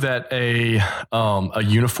know that a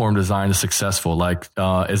uniform design is successful? Like,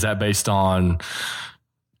 is that based on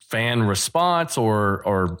fan response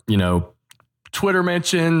or Twitter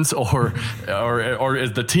mentions or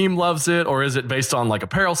is the team loves it, or is it based on like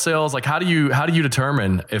apparel sales? Like, how do you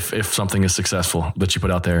determine if something is successful that you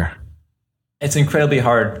put out there? It's incredibly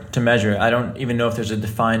hard to measure. I don't even know if there's a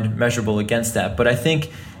defined measurable against that, but I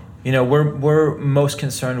think, we're most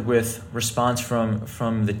concerned with response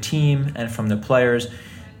from the team and from the players,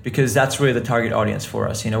 because that's really the target audience for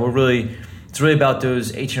us. It's really about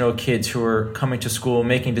those 18-year-old kids who are coming to school,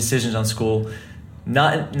 making decisions on school,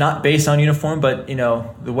 not based on uniform, but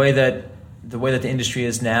the way that the industry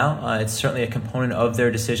is now, it's certainly a component of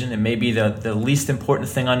their decision. It may be the least important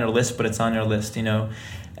thing on their list, but it's on their list.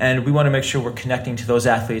 And we want to make sure we're connecting to those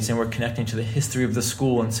athletes and we're connecting to the history of the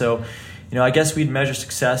school. And so, I guess we'd measure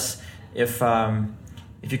success if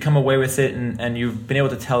you come away with it and you've been able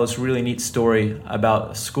to tell this really neat story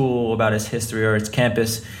about a school, about its history or its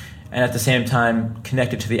campus, and at the same time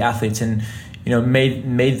connected to the athletes and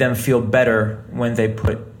made them feel better when they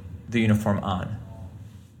put the uniform on.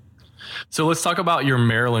 So let's talk about your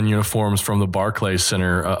Maryland uniforms from the Barclays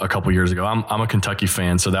Center a couple years ago. I'm a Kentucky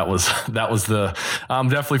fan, so that was I'm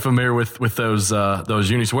definitely familiar with those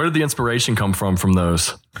unis. Where did the inspiration come from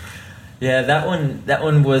those? Yeah, that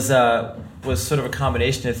one was sort of a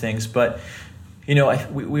combination of things, but we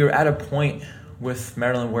were at a point with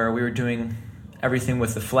Maryland where we were doing everything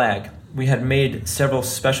with the flag. We had made several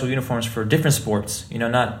special uniforms for different sports,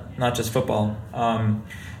 not just football,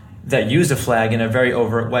 that used a flag in a very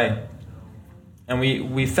overt way. And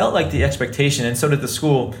we felt like the expectation, and so did the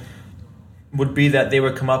school, would be that they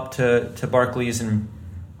would come up to Barclays and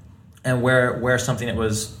wear something that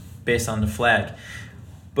was based on the flag.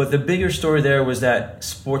 But the bigger story there was that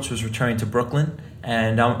sports was returning to Brooklyn,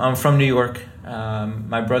 and I'm from New York.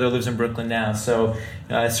 My brother lives in Brooklyn now, so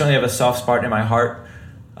I certainly have a soft spot in my heart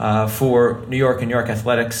for New York and New York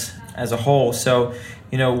athletics as a whole. So,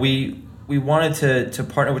 we wanted to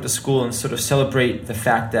partner with the school and sort of celebrate the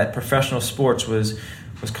fact that professional sports was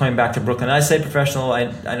coming back to Brooklyn. I say professional, I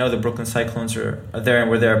know the Brooklyn Cyclones are there and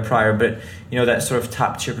were there prior, but that sort of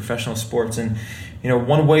top tier professional sports. And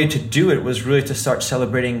one way to do it was really to start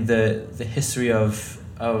celebrating the history of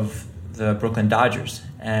the Brooklyn Dodgers.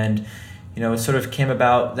 And it sort of came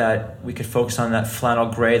about that we could focus on that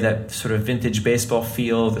flannel gray, that sort of vintage baseball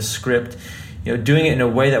feel, the script, doing it in a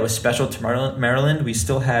way that was special to Maryland. We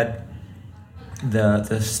still had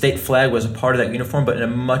the state flag was a part of that uniform, but in a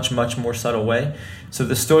much, much more subtle way. So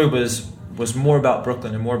the story was more about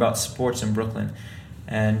Brooklyn and more about sports in Brooklyn.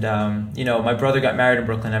 And, my brother got married in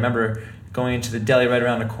Brooklyn. I remember going into the deli right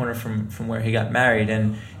around the corner from where he got married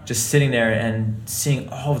and just sitting there and seeing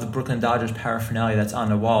all of the Brooklyn Dodgers paraphernalia that's on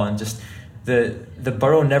the wall. And just the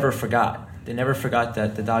borough never forgot. They never forgot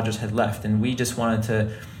that the Dodgers had left. And we just wanted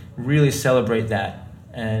to really celebrate that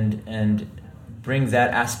and bring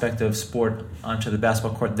that aspect of sport onto the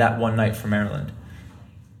basketball court that one night for Maryland.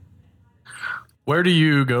 Where do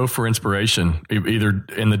you go for inspiration, either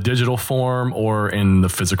in the digital form or in the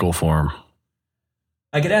physical form?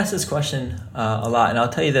 I get asked this question a lot, and I'll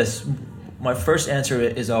tell you this. My first answer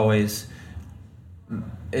is always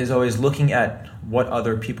looking at what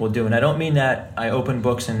other people do. And I don't mean that I open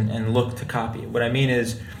books and look to copy. What I mean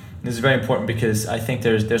is, this is very important because I think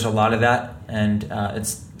there's a lot of that, and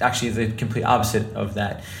it's actually the complete opposite of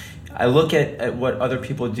that. I look at what other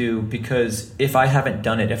people do because if I haven't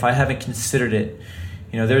done it, if I haven't considered it,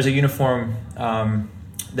 there's a uniform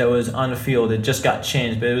that was on the field. It just got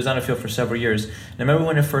changed, but it was on the field for several years. And I remember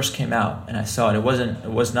when it first came out and I saw it. It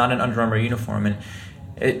was not an Under Armour uniform, and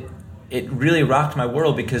it really rocked my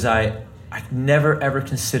world because I never ever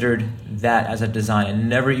considered that as a design and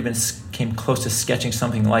never even came close to sketching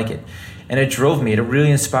something like it. And it drove me. It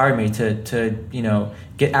really inspired me to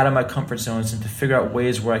get out of my comfort zones and to figure out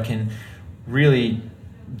ways where I can really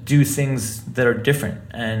do things that are different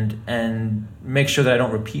and make sure that I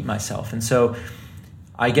don't repeat myself. And so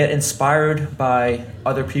I get inspired by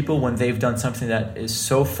other people when they've done something that is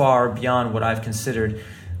so far beyond what I've considered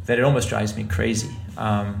that it almost drives me crazy.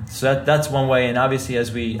 So that's one way. And obviously,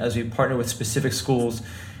 as we partner with specific schools,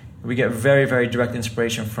 we get very, very direct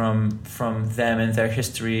inspiration from them and their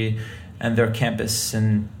history and their campus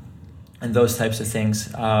and those types of things.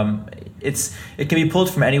 It can be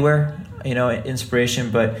pulled from anywhere,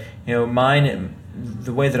 inspiration. But mine,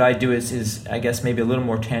 the way that I do it is I guess maybe a little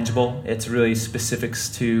more tangible. It's really specifics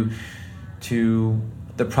to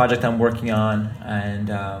the project I'm working on, and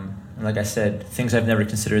like I said, things I've never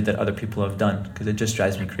considered that other people have done, because it just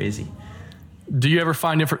drives me crazy. Do you ever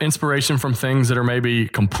find inspiration from things that are maybe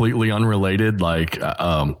completely unrelated, like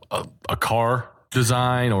a car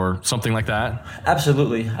design or something like that?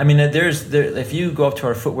 Absolutely. I mean, if you go up to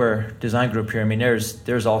our footwear design group here, I mean,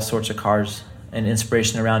 there's all sorts of cars and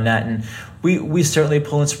inspiration around that, and we certainly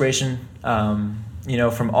pull inspiration,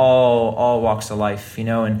 from all walks of life,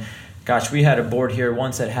 and gosh, we had a board here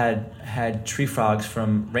once that had tree frogs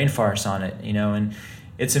from rainforests on it, and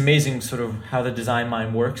it's amazing sort of how the design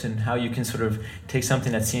mind works and how you can sort of take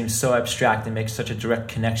something that seems so abstract and make such a direct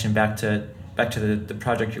connection back to the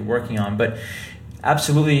project you're working on. But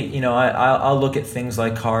absolutely, I'll look at things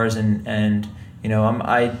like cars and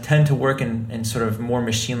I tend to work in sort of more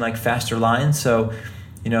machine-like, faster lines. So,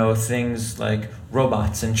 things like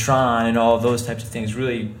robots and Tron and all of those types of things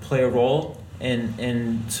really play a role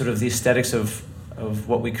in sort of the aesthetics of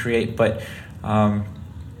what we create. But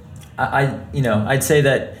I'd say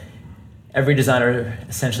that every designer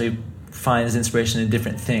essentially finds inspiration in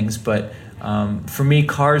different things. But for me,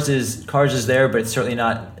 cars is there, but it's certainly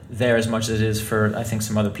not there as much as it is for, I think,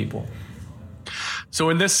 some other people. So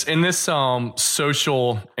in this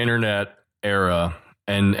social internet era,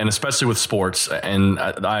 and especially with sports, and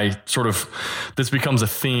I sort of, this becomes a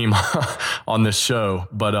theme on this show,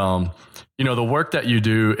 but the work that you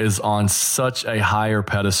do is on such a higher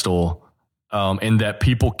pedestal, in that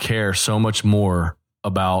people care so much more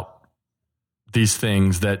about these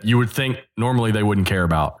things that you would think normally they wouldn't care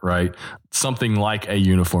about, right? Something like a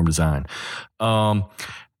uniform design.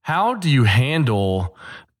 How do you handle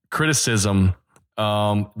criticism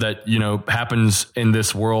that happens in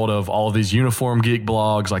this world of all of these uniform geek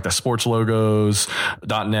blogs like the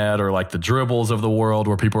sportslogos.net or like the dribbles of the world,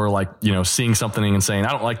 where people are like, seeing something and saying,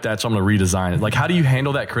 I don't like that, so I'm going to redesign it. Like, how do you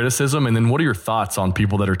handle that criticism? And then what are your thoughts on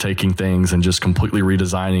people that are taking things and just completely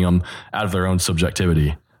redesigning them out of their own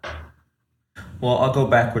subjectivity? Well, I'll go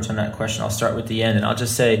backwards on that question. I'll start with the end, and I'll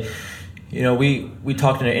just say, we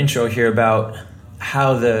talked in an intro here about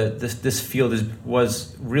how this field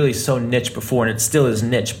was really so niche before, and it still is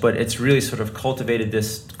niche, but it's really sort of cultivated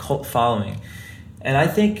this cult following. And I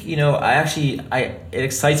think, it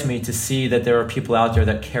excites me to see that there are people out there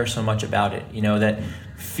that care so much about it, that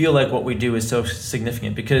feel like what we do is so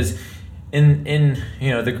significant, because in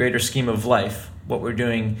the greater scheme of life, what we're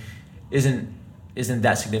doing isn't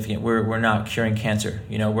that significant. We're not curing cancer,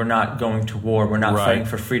 we're not going to war, we're not fighting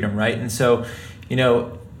for freedom, right? And so,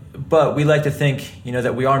 but we like to think,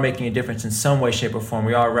 that we are making a difference in some way, shape, or form.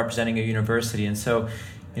 We are representing a university. And so,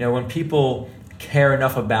 when people care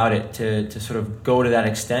enough about it to sort of go to that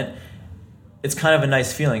extent, it's kind of a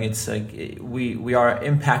nice feeling. It's like we are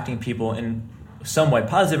impacting people in some way,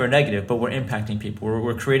 positive or negative, but we're impacting people.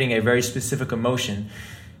 We're creating a very specific emotion.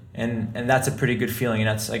 And that's a pretty good feeling. And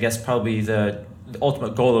that's, I guess, probably the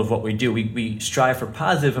ultimate goal of what we do. We strive for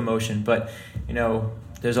positive emotion, but,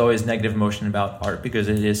 there's always negative emotion about art because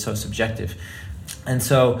it is so subjective. And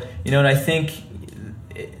so, and I think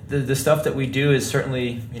the stuff that we do is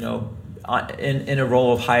certainly, in a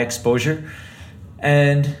role of high exposure.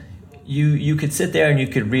 And you could sit there and you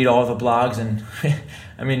could read all the blogs, and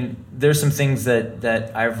I mean, there's some things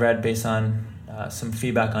that I've read based on some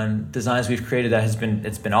feedback on designs we've created that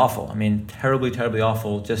it's been awful. I mean, terribly, terribly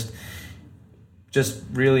awful. Just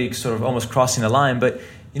really sort of almost crossing the line. But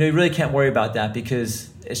you really can't worry about that because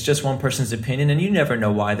it's just one person's opinion, and you never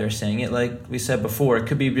know why they're saying it. Like we said before, it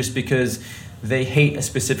could be just because they hate a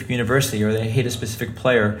specific university or they hate a specific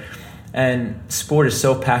player. And sport is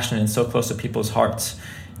so passionate and so close to people's hearts.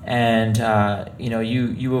 And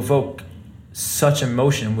you evoke such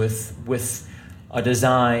emotion with a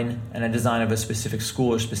design and a design of a specific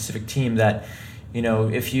school or specific team that,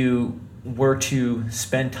 if you were to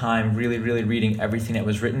spend time really, really reading everything that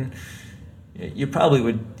was written, you probably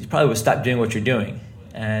would stop doing what you're doing.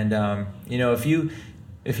 And if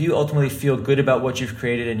you ultimately feel good about what you've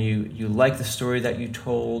created and you like the story that you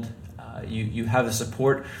told, you have the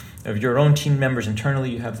support of your own team members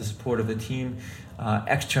internally, you have the support of the team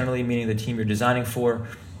externally, meaning the team you're designing for,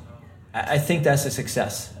 I think that's a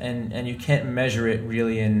success. And you can't measure it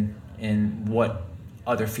really in what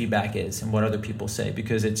other feedback is and what other people say,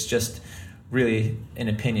 because it's just really an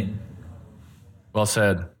opinion. Well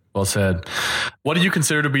said. Well said. What do you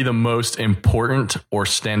consider to be the most important or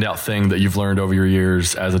standout thing that you've learned over your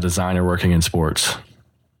years as a designer working in sports?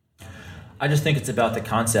 I just think it's about the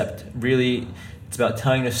concept. Really, it's about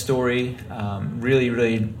telling a story, really,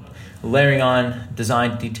 really layering on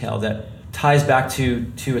design detail that ties back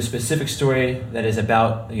to a specific story that is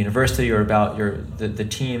about the university or about the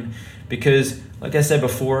team. Because, like I said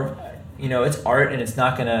before, it's art and it's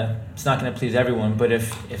not gonna please everyone. But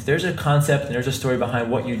if there's a concept and there's a story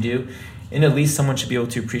behind what you do, and at least someone should be able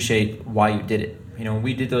to appreciate why you did it. When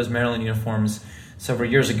we did those Maryland uniforms several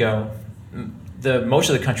years ago, most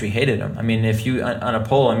of the country hated them. I mean, if you on a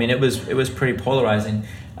poll, I mean, it was pretty polarizing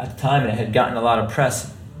at the time, and it had gotten a lot of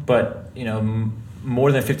press, but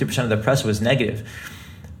more than 50% of the press was negative.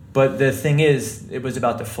 But the thing is, it was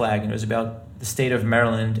about the flag, and it was about the state of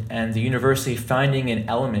Maryland and the university finding an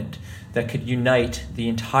element that could unite the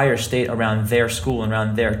entire state around their school and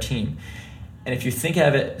around their team. And if you think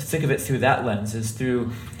of it through that lens, is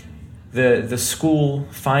through the school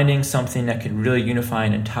finding something that could really unify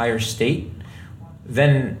an entire state,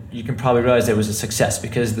 then you can probably realize it was a success,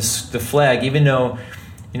 because the flag, even though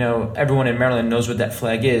everyone in Maryland knows what that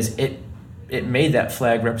flag is, it made that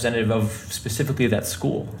flag representative of specifically that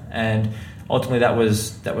school, and ultimately that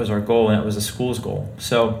was our goal, and that was the school's goal.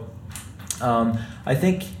 So I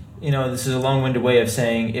think this is a long-winded way of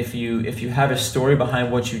saying if you have a story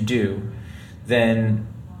behind what you do, then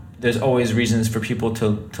there's always reasons for people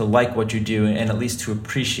to like what you do and at least to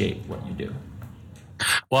appreciate what you do.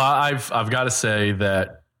 Well, I've got to say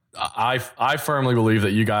that I firmly believe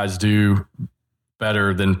that you guys do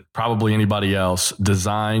better than probably anybody else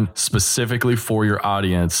design specifically for your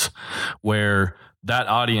audience, where that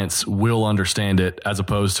audience will understand it, as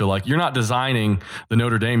opposed to like, you're not designing the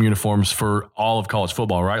Notre Dame uniforms for all of college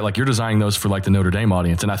football, right? Like, you're designing those for like the Notre Dame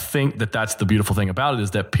audience. And I think that that's the beautiful thing about it,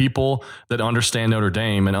 is that people that understand Notre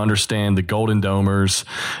Dame and understand the Golden Domers,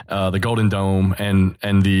 the Golden Dome, and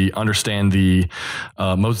understand the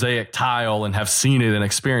mosaic tile and have seen it and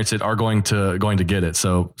experienced it, are going to get it.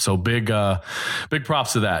 So big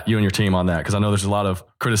props to that, you and your team on that. 'Cause I know there's a lot of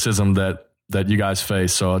criticism that you guys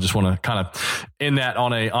face. So I just want to kind of end that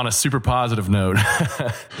on a super positive note.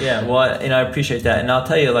 Yeah, well, I appreciate that. And I'll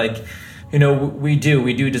tell you, we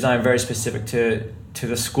do design very specific to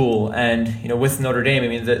the school. And, with Notre Dame, I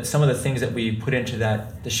mean, some of the things that we put into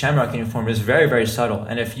the Shamrock uniform is very, very subtle.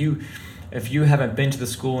 And if you haven't been to the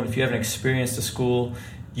school, and if you haven't experienced the school,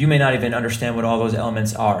 you may not even understand what all those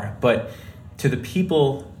elements are. But to the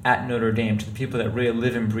people at Notre Dame, to the people that really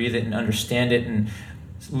live and breathe it and understand it, and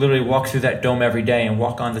literally walk through that dome every day and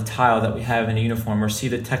walk on the tile that we have in a uniform, or see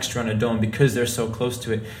the texture on a dome because they're so close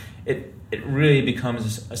to it, it really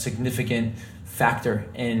becomes a significant factor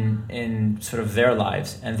in sort of their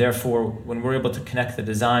lives. And therefore, when we're able to connect the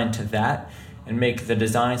design to that and make the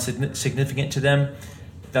design significant to them,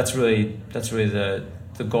 that's really the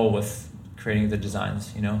goal with creating the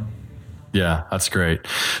designs, Yeah, that's great.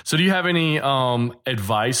 So do you have any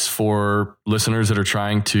advice for listeners that are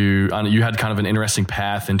trying to, you had kind of an interesting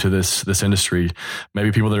path into this industry,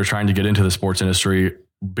 maybe people that are trying to get into the sports industry,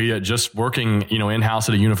 be it just working, in-house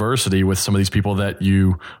at a university with some of these people that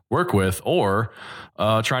you work with, or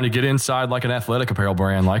trying to get inside like an athletic apparel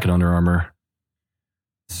brand like an Under Armour?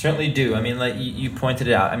 Certainly do. I mean, like you pointed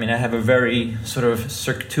it out. I mean, I have a very sort of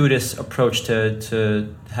circuitous approach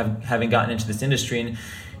to having gotten into this industry. And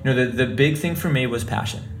the big thing for me was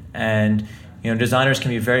passion. And, designers can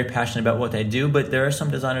be very passionate about what they do, but there are some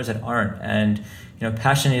designers that aren't. And,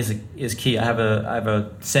 passion is key. I have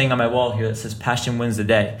a saying on my wall here that says, passion wins the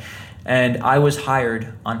day. And I was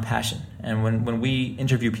hired on passion. And when we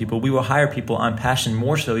interview people, we will hire people on passion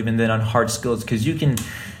more so even than on hard skills, because you can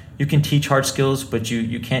teach hard skills, but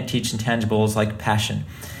you can't teach intangibles like passion.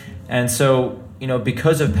 And so,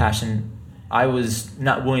 because of passion, I was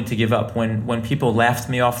not willing to give up. When people laughed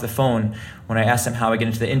me off the phone when I asked them how I get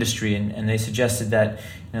into the industry, and they suggested that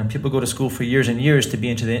people go to school for years and years to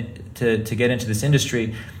be to get into this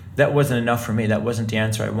industry, that wasn't enough for me. That wasn't the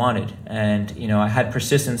answer I wanted. And I had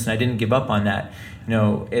persistence, and I didn't give up on that.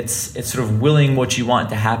 It's sort of willing what you want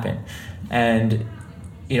to happen. And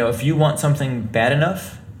if you want something bad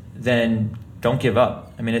enough, then don't give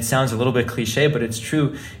up. I mean, it sounds a little bit cliche, but it's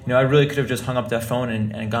true. I really could have just hung up that phone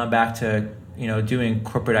and gone back to doing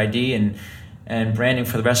corporate ID and branding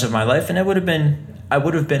for the rest of my life, and I would have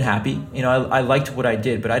been happy. I liked what I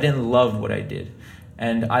did, but I didn't love what I did,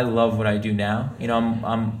 and I love what I do now.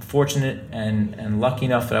 I'm fortunate and lucky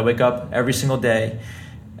enough that I wake up every single day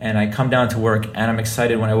and I come down to work and I'm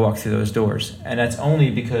excited when I walk through those doors, and that's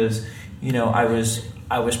only because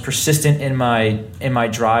I was persistent in my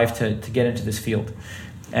drive to get into this field.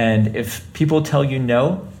 And if people tell you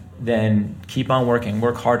no, then keep on working,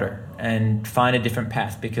 work harder, and find a different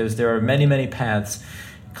path, because there are many, many paths.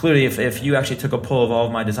 Clearly, if you actually took a poll of all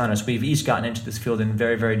of my designers, we've each gotten into this field in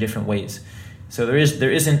very, very different ways. So there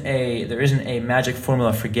isn't a magic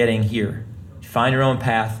formula for getting here. Find your own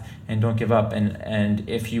path and don't give up. And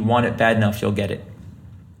if you want it bad enough, you'll get it.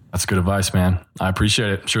 That's good advice, man. I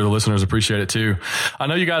appreciate it. I'm sure the listeners appreciate it too. I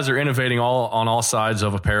know you guys are innovating on all sides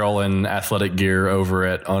of apparel and athletic gear over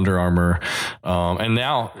at Under Armour. And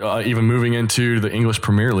now even moving into the English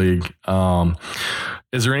Premier League.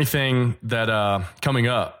 Is there anything that coming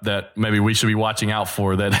up that maybe we should be watching out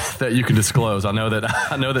for that you can disclose? I know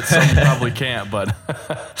that some probably can't, but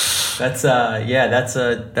that's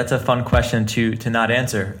a fun question to not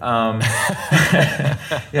answer.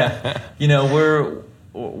 Yeah,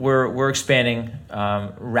 we're expanding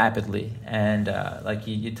rapidly, and like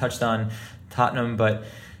you touched on Tottenham, but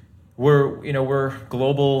we're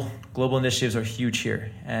global initiatives are huge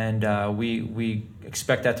here, and we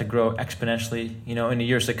expect that to grow exponentially in the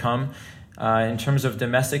years to come. In terms of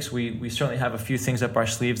domestics, we certainly have a few things up our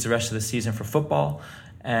sleeves the rest of the season for football,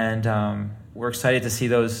 and we're excited to see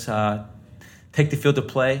those take the field to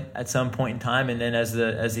play at some point in time. And then as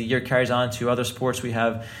the year carries on to other sports, we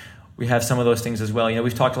have some of those things as well.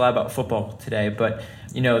 We've talked a lot about football today, but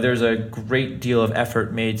there's a great deal of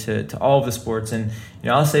effort made to all of the sports. And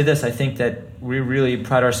I'll say this: I think that we really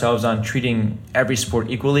pride ourselves on treating every sport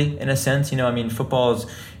equally, in a sense. Football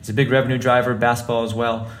is a big revenue driver, basketball as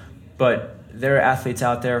well, but there are athletes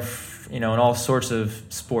out there, in all sorts of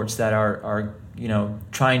sports that are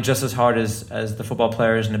trying just as hard as the football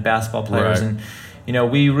players and the basketball players. Right.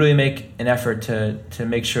 And we really make an effort to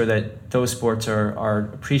make sure that those sports are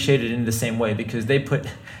appreciated in the same way, because they put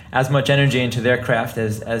as much energy into their craft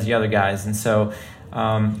as the other guys. And so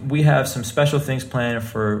we have some special things planned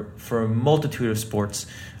for a multitude of sports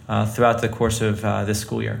throughout the course of this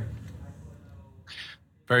school year.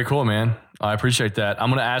 Very cool, man. I appreciate that. I'm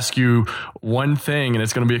going to ask you one thing, and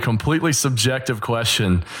it's going to be a completely subjective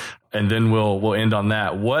question, and then we'll end on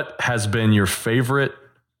that. What has been your favorite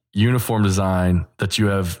uniform design that you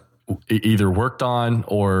have either worked on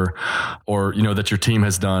or that your team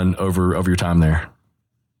has done over your time there?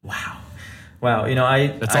 Wow.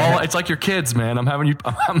 It's like your kids, man. I'm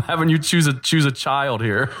having you choose a child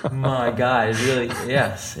here. My God, it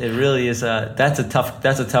really is. That's a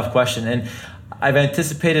tough question, and I've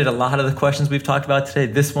anticipated a lot of the questions we've talked about today.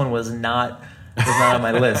 This one was not on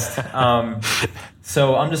my list.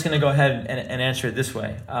 So I'm just going to go ahead and answer it this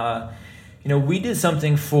way. We did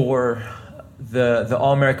something for the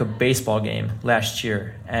All-America baseball game last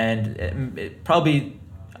year, and it probably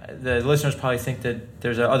the listeners probably think that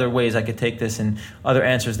there's other ways I could take this and other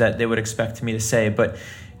answers that they would expect me to say. But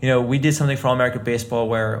we did something for All-America baseball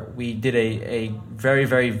where we did a very,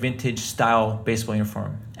 very vintage style baseball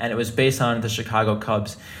uniform, and it was based on the Chicago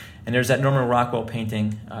Cubs. And there's that Norman Rockwell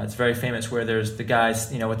painting. It's very famous, where there's the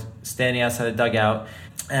guys, standing outside the dugout.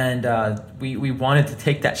 And we wanted to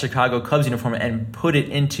take that Chicago Cubs uniform and put it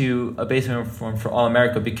into a baseball uniform for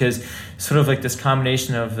All-America, because sort of like this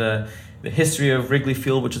combination of the history of Wrigley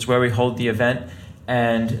Field, which is where we hold the event,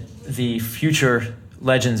 and the future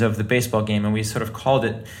legends of the baseball game. And we sort of called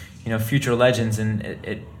it, Future Legends. And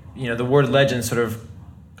it the word legend sort of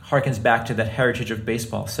harkens back to that heritage of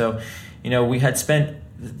baseball. So, we had spent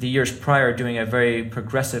the years prior doing a very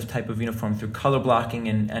progressive type of uniform through color blocking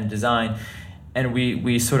and design. And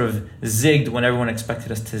we sort of zigged when everyone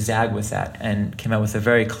expected us to zag with that, and came out with a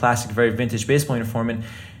very classic, very vintage baseball uniform.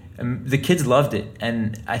 And the kids loved it.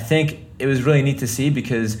 And I think it was really neat to see,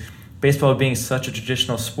 because baseball being such a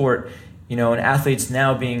traditional sport, and athletes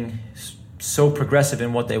now being so progressive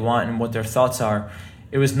in what they want and what their thoughts are,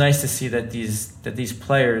 it was nice to see that these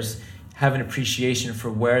players have an appreciation for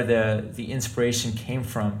where the inspiration came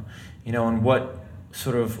from, and what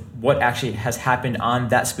actually has happened on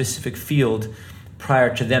that specific field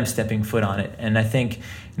prior to them stepping foot on it. And I think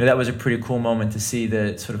that was a pretty cool moment to see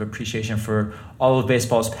the sort of appreciation for all of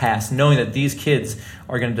baseball's past, knowing that these kids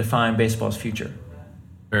are going to define baseball's future.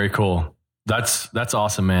 Very cool. That's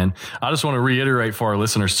awesome, man. I just want to reiterate for our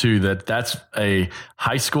listeners too that that's a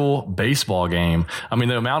high school baseball game. I mean,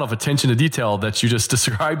 the amount of attention to detail that you just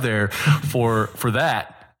described there for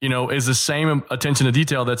that, is the same attention to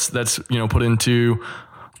detail that's put into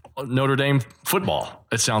Notre Dame football,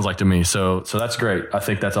 it sounds like to me. So that's great. I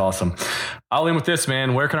think that's awesome. I'll end with this,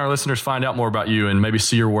 man. Where can our listeners find out more about you and maybe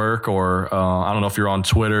see your work, or I don't know if you're on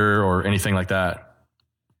Twitter or anything like that?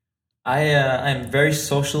 I'm very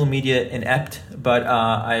social media inept, but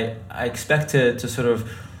I expect to sort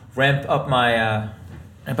of ramp up my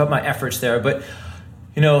efforts there. But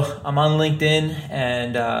I'm on LinkedIn,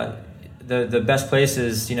 and the best place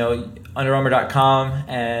is UnderArmour.com,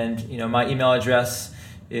 and my email address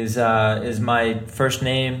is my first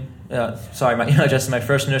name. My email address is my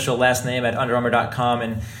first initial last name at UnderArmour.com,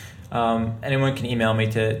 and anyone can email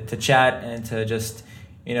me to chat and to just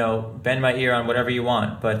bend my ear on whatever you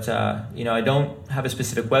want. But, I don't have a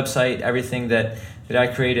specific website. Everything that I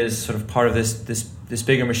create is sort of part of this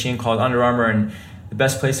bigger machine called Under Armour. And the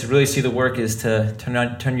best place to really see the work is to turn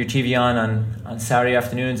your TV on Saturday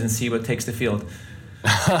afternoons and see what takes the field.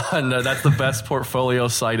 No, that's the best portfolio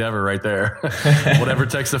site ever right there. Whatever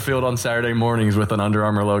takes the field on Saturday mornings with an Under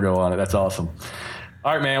Armour logo on it. That's awesome.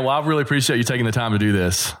 All right, man. Well, I really appreciate you taking the time to do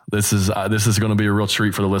this. This is going to be a real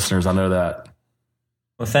treat for the listeners. I know that.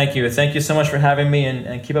 Well, thank you. Thank you so much for having me,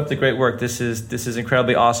 and keep up the great work. This is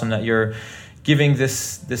incredibly awesome that you're giving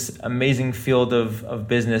this amazing field of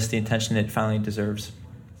business the attention it finally deserves.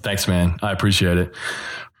 Thanks, man. I appreciate it.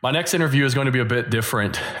 My next interview is going to be a bit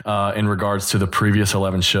different in regards to the previous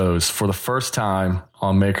 11 shows. For the first time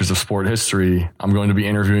on Makers of Sport history, I'm going to be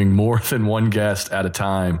interviewing more than one guest at a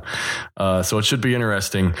time. So it should be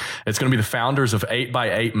interesting. It's going to be the founders of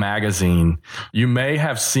 8x8 Magazine. You may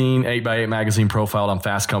have seen 8x8 Magazine profiled on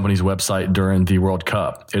Fast Company's website during the World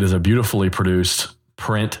Cup. It is a beautifully produced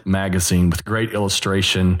print magazine with great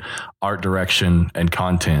illustration, art direction, and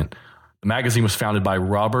content. The magazine was founded by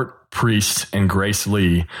Robert Priest and Grace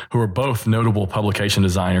Lee, who are both notable publication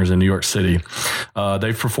designers in New York City.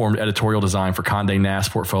 They've performed editorial design for Condé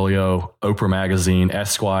Nast Portfolio, Oprah Magazine,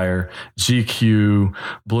 Esquire, GQ,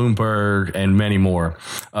 Bloomberg, and many more.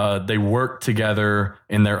 They work together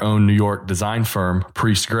in their own New York design firm,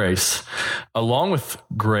 Priest Grace. Along with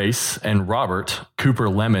Grace and Robert, Cooper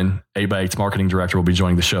Lemon, 8x8's marketing director, will be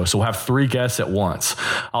joining the show. So we'll have 3 guests at once.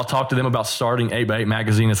 I'll talk to them about starting 8x8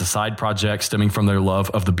 Magazine as a side project stemming from their love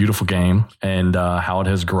of the beautiful game and how it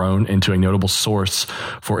has grown into a notable source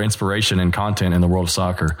for inspiration and content in the world of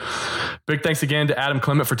soccer. Big thanks again to Adam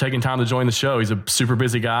Clement for taking time to join the show. He's a super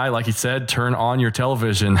busy guy. Like he said, turn on your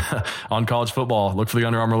television on college football. Look for the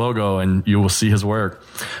Under Armour logo and you will see his work.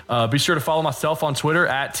 Be sure to follow myself on Twitter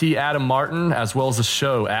at @TAdamMartin, as well as the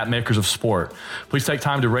show at Makers of Sport. Please take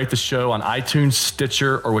time to rate the show on iTunes,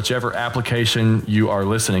 Stitcher, or whichever application you are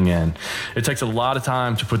listening in. It takes a lot of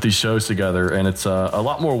time to put these shows together, and it's a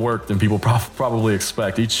lot more work than people probably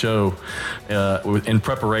expect. Each show in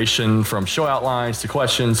preparation, from show outlines to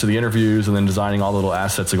questions to the interviews and then designing all the little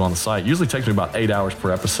assets that go on the site, usually takes me about 8 hours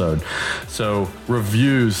per episode. So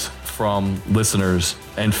reviews from listeners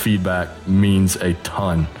and feedback means a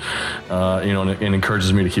ton, and it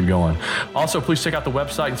encourages me to keep going. Also, please check out the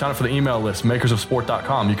website and sign up for the email list,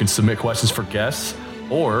 makersofsport.com. You can submit questions for guests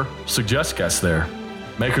or suggest guests there.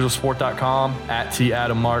 Makersofsport.com,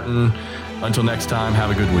 @TAdamMartin. Until next time, have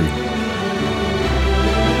a good week.